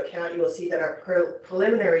that into account, you will see that our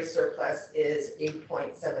preliminary surplus is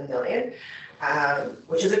 8.7 million,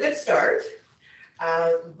 which is a good start.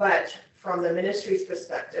 But From the ministry's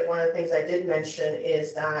perspective, one of the things I did mention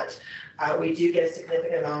is that we do get a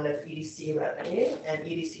significant amount of EDC revenue, and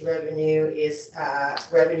EDC revenue is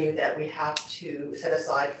revenue that we have to set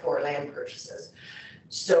aside for land purchases.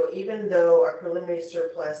 So even though our preliminary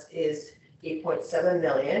surplus is 8.7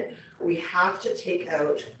 million, we have to take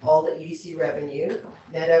out all the EDC revenue,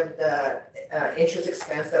 net of the interest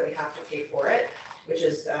expense that we have to pay for it, which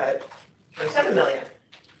is 27 million.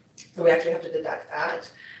 So we actually have to deduct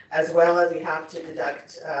that, as well as we have to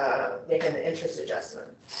deduct, make an interest adjustment.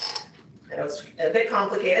 I know it's a bit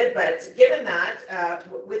complicated, but given that,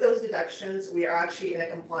 with those deductions, we are actually in a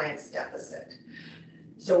compliance deficit.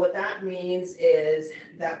 So what that means is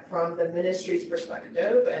that from the ministry's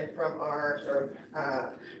perspective and from our sort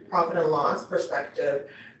of profit and loss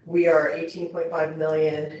perspective, we are 18.5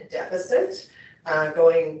 million deficit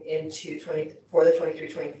going into for the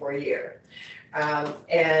 23-24 year.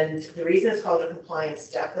 And the reason it's called a compliance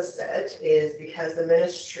deficit is because the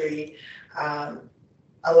ministry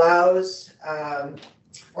allows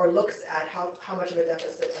or looks at how much of a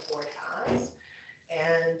deficit the board has,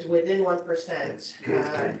 and within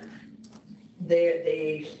 1%,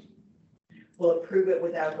 they will approve it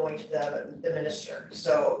without going to the minister.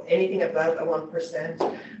 So anything above a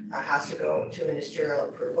 1% has to go to ministerial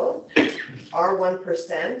approval. Our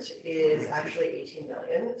 1% is actually 18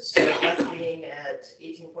 million. So us being at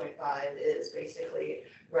 18.5 is basically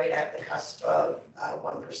right at the cusp of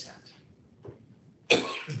 1%.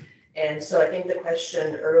 And so I think the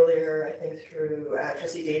question earlier, I think through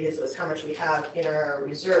Trustee Davies, was how much we have in our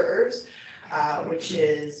reserves, which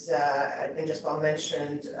is, I think just Paul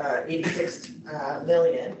mentioned, 86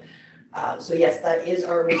 million. So yes, that is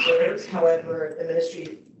our reserves. However, the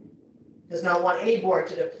ministry does not want any board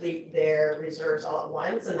to deplete their reserves all at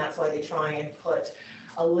once, and that's why they try and put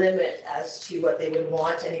a limit as to what they would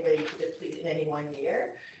want anybody to deplete in any 1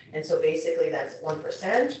 year. And so basically that's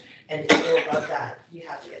 1%, and if you go above that, you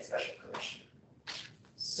have to get special permission.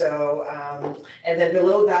 So, and then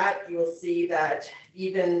below that, you will see that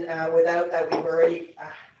even without that, we've already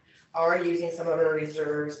are using some of our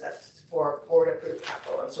reserves that's for board approved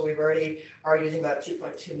capital. And so we've already are using about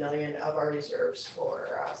 2.2 million of our reserves for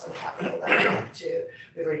some capital that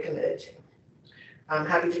we've already committed to. I'm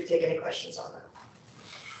happy to take any questions on that.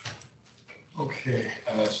 Okay,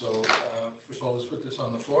 so first of all, let's put this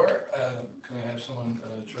on the floor. Can I have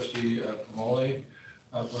someone, Trustee Pomoli,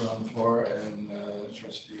 put it on the floor, and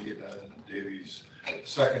Trustee Davies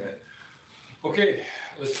second it. Okay,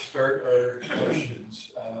 let's start our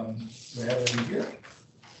questions. Do we have any here?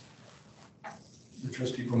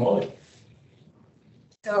 Trustee Pomoli.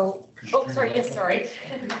 So, sorry.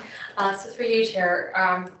 So through you,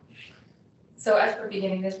 Chair. So as we're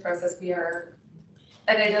beginning this process, we are.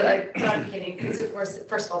 And not beginning, because of course,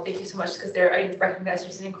 first of all, thank you so much, because I recognize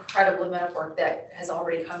there's an incredible amount of work that has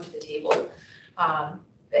already come to the table.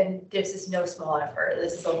 And this is no small effort.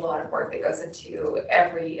 This is a lot of work that goes into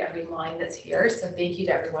every line that's here. So thank you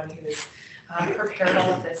to everyone who has prepared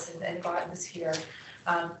all of this and gotten this here.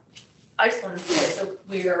 I just want to say, so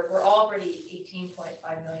we're already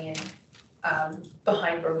 18.5 million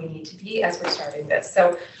behind where we need to be as we're starting this.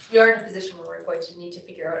 So we are in a position where we're going to need to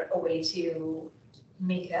figure out a way to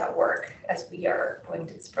make that work as we are going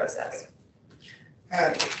through this process.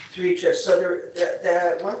 Through each year. So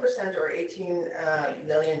the 1% or 18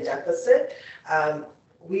 million deficit,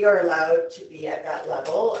 we are allowed to be at that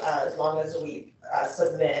level as long as we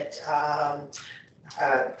submit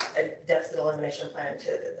a deficit elimination plan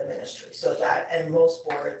to the ministry. So that, and most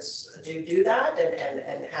boards do that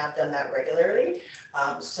and have done that regularly.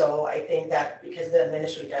 So I think that because the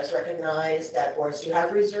ministry does recognize that boards do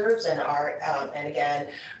have reserves and are, and again,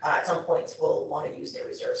 at some points will want to use their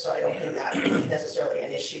reserves. So I don't think that is necessarily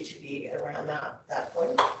an issue to be around that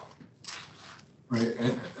point. Right,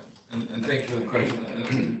 and thank you for the question.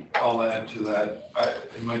 And I'll add to that.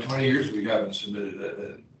 In my 20 years, we haven't submitted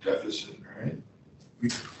a deficit, right?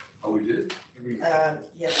 We did?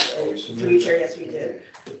 Yes, through each year, yes, we did.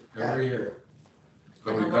 Every year.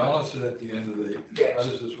 But we balance it at the end of the year. Yes. How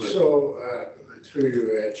does this work? So, through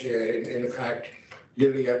you, Chair, in fact,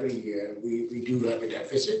 nearly every year, we do have a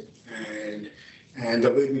deficit, and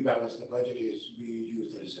the way we balance the budget is we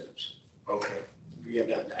use the reserves. Okay. We have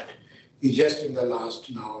done that. We just in the last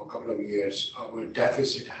now couple of years, our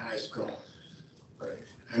deficit has grown. Right.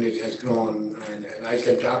 And it has grown, and I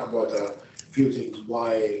can talk about a few things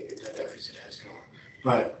why the deficit has grown.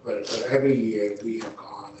 But every year we have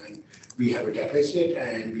gone and we have a deficit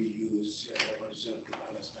and we use our reserve to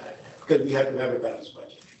balance that, because we have to have a balanced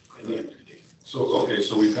budget at the end of the day. So, okay,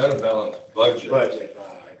 so we've had a balanced budget.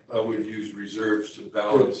 But we've used reserves to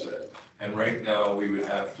balance it. And right now, we would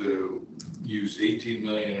have to use 18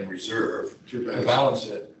 million in reserve to balance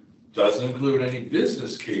it. Doesn't include any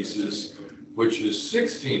business cases, which is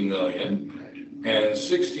 16 million. And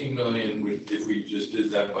 16 million, if we just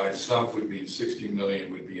did that by itself, would mean 16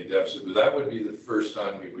 million would be in deficit. But that would be the first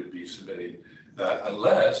time we would be submitting that,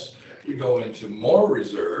 unless we go into more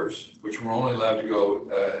reserves, which we're only allowed to go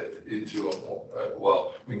into,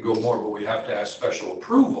 well, we can go more, but we have to ask special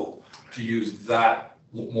approval to use that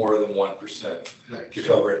more than 1% to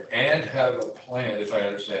cover it, and have a plan, if I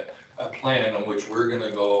understand, a plan on which we're going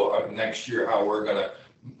to go next year, how we're going to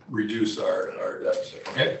reduce our deficit.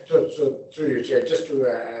 Okay. So through your chair, just to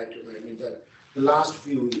add to that, I mean that the last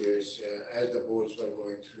few years, as the boards were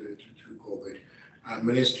going through COVID,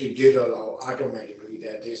 ministry did allow automatically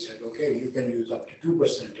that they said, okay, you can use up to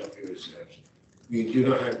 2% of your reserves. You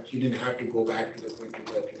didn't have to go back to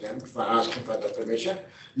them for asking for the permission.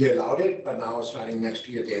 They allowed it, but now starting next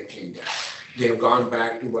year, they have changed that. They have gone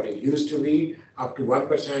back to what it used to be, up to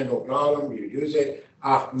 1%, no problem, you use it.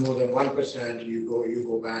 After more than 1%, you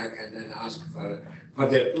go back and then ask for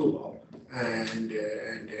their approval. And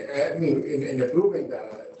I mean, in approving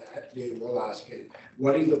that, they will ask it,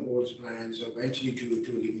 what is the board's plans eventually to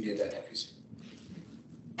eliminate that deficit?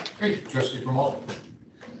 Great, Trustee Pramod.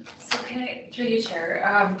 So can I, through you,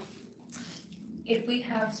 Chair, if we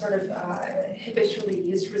have sort of habitually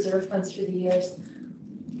used reserve funds through the years,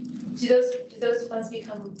 do those funds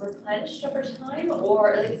become replenished over time,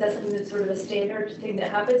 or is that something that's sort of a standard thing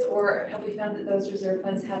that happens, or have we found that those reserve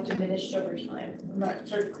funds have diminished over time? I'm not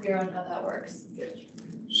sort of clear on how that works.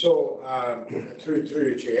 So through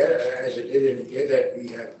your chair, as I did indicate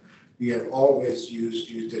that we have always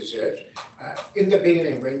used reserves. In the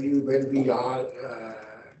beginning, when we are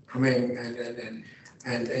coming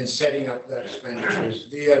and setting up the expenditures,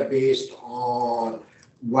 they are based on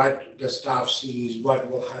what the staff sees, what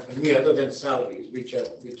will happen, other than salaries, which are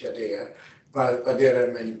there. But there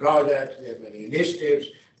are many projects, there are many initiatives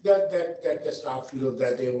that the staff feel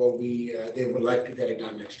that they would like to get it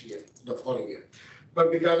done next year, the following year.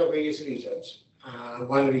 But because of various reasons,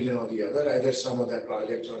 one reason or the other, either some of the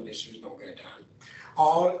projects or initiatives don't get done,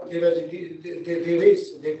 or there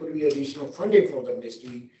could be additional funding for the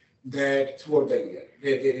ministry that throughout the year.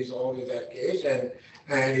 There is always that case, and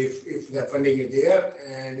if the funding is there,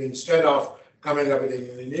 and instead of coming up with a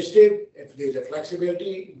new initiative, if there's a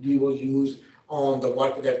flexibility, we will use on the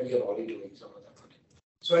work that we are already doing some of the funding.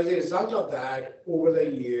 So as a result of that, over the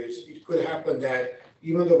years, it could happen that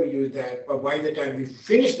even though we use that, but by the time we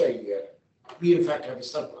finish the year, we in fact have a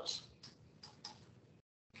surplus.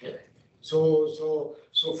 Okay. So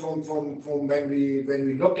from when we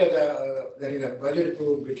looked at the budget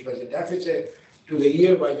approved, which was a deficit, to the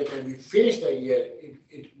year by the time we finish the year,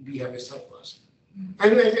 we have a surplus.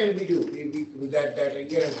 And we do.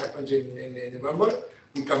 That year happens in November.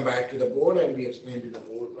 We come back to the board and we explain to the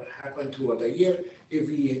board what happened throughout the year. If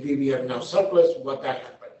we have now surplus, what that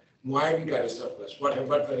happened, why we got a surplus, what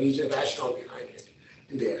the reason, rationale behind it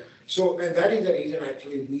in there. So, and that is the reason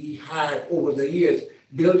actually we have over the years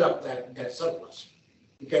built up that surplus,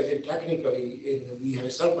 because technically we have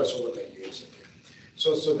a surplus over the years.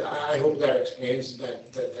 So I hope that explains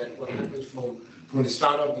that what happens from the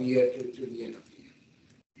start of the year to the end of the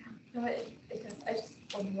year. No, I just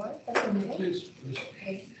one more. That's okay. Please.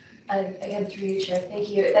 Okay. And again, through you, Chair, thank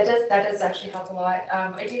you. That does actually help a lot.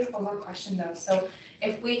 I do have one more question though. So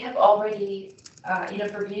if we have already,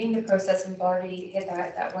 for beginning the process, we've already hit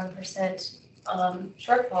that 1%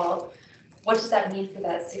 shortfall, what does that mean for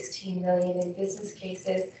that 16 million in business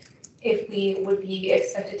cases? If we would be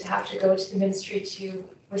expected to have to go to the ministry to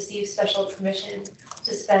receive special permission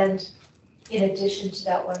to spend in addition to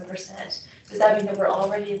that 1%, does that mean that we're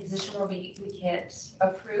already in a position where we can't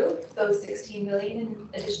approve those 16 million in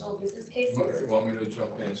additional business cases? You want me to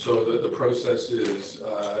jump in? So the process is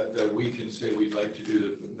that we can say we'd like to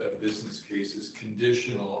do the business cases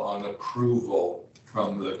conditional on approval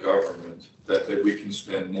from the government, that we can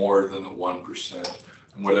spend more than the 1%.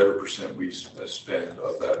 And whatever percent we spend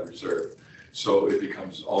of that reserve. So it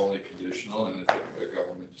becomes only conditional, and if the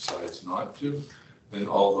government decides not to, then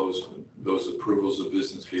all those approvals of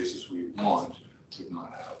business cases we want would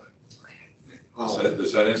not happen.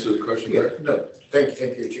 Does that answer the question? Yeah, no, thank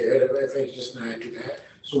you, Chair. If I just add to that.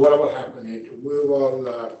 So what will happen is we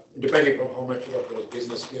will, depending on how much of those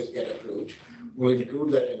business cases get approved, we'll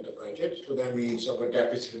include that in the budget. So that means our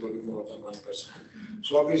deficit will be more than 1%.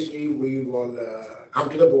 So obviously we will come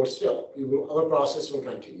to the board still. Our process will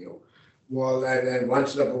continue. Well, and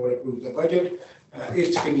once the board approves the budget,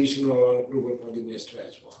 it's conditional on approval from the minister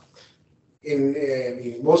as well.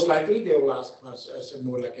 Most likely they will ask us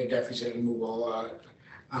more like a deficit removal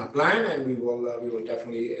plan, and we will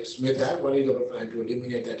definitely submit that. What is our plan to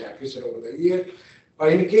eliminate that deficit over the year?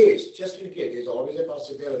 But in case, just in case, there's always a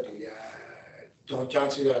possibility.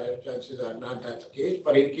 Chances are not that the case,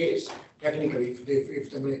 but in case, technically,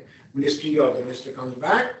 if the ministry or the minister comes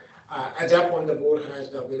back, at that point, the board has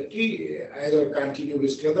the ability either continue to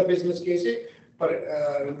scale the business cases, but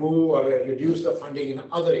remove or reduce the funding in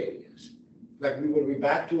other areas. Like we will be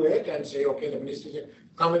back to it and say, okay, the ministry said,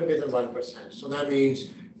 come in within 1%. So that means,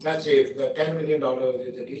 let's say if the $10 million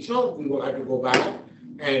is additional, we will have to go back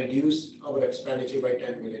and reduce our expenditure by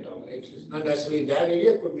 $10 million. It's not necessarily in that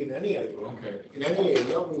area, it could be in any area. Okay. In any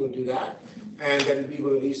area, we will do that, and then we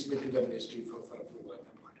will resubmit to the ministry for approval at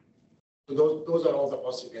that point. So those are all the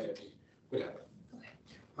possibilities will happen.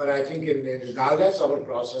 But I think in regardless, our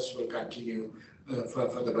process will continue for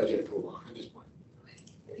the budget approval at this point.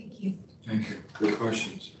 Thank you. Thank you. Good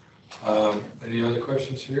questions. Any other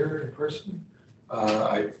questions here in person?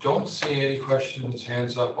 I don't see any questions,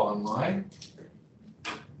 hands up online.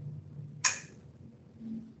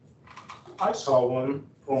 I saw one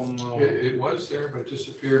from. It was there, but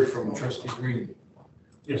disappeared from Trustee Green.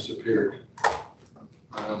 Disappeared.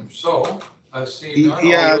 So, seeing none,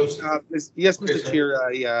 Yeah, all those. yes, Okay, Mr.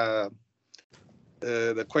 Chair,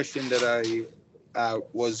 the question that I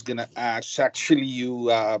was gonna ask, actually,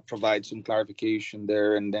 you provide some clarification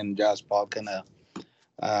there, and then Jaspal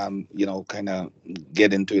kind of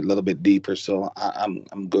get into it a little bit deeper. So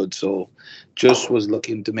I'm good. So just was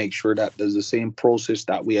looking to make sure that there's the same process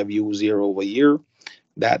that we have used year over year.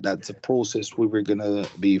 That's a process we were gonna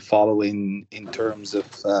be following in terms of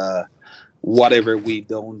whatever we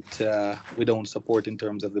don't support in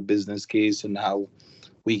terms of the business case, and how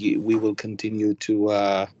we will continue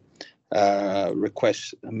to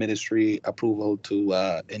request ministry approval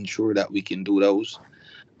to ensure that we can do those.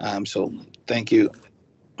 So thank you.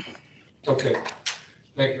 Okay,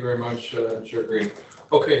 thank you very much, Chair Green.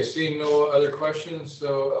 Okay, seeing no other questions,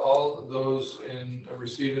 so all those in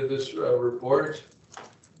receipt of this report.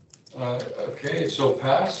 Okay, so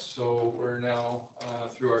passed. So we're now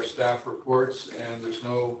through our staff reports, and there's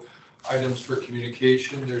no items for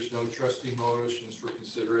communication. There's no trustee motions for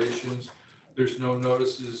considerations. There's no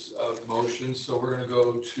notices of motions. So we're going to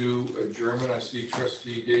go to adjournment. I see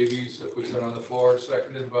Trustee Davies puts that on the floor,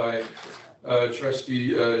 seconded by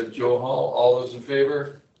Trustee Joe Hall. All those in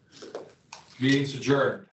favor? Meeting's adjourned.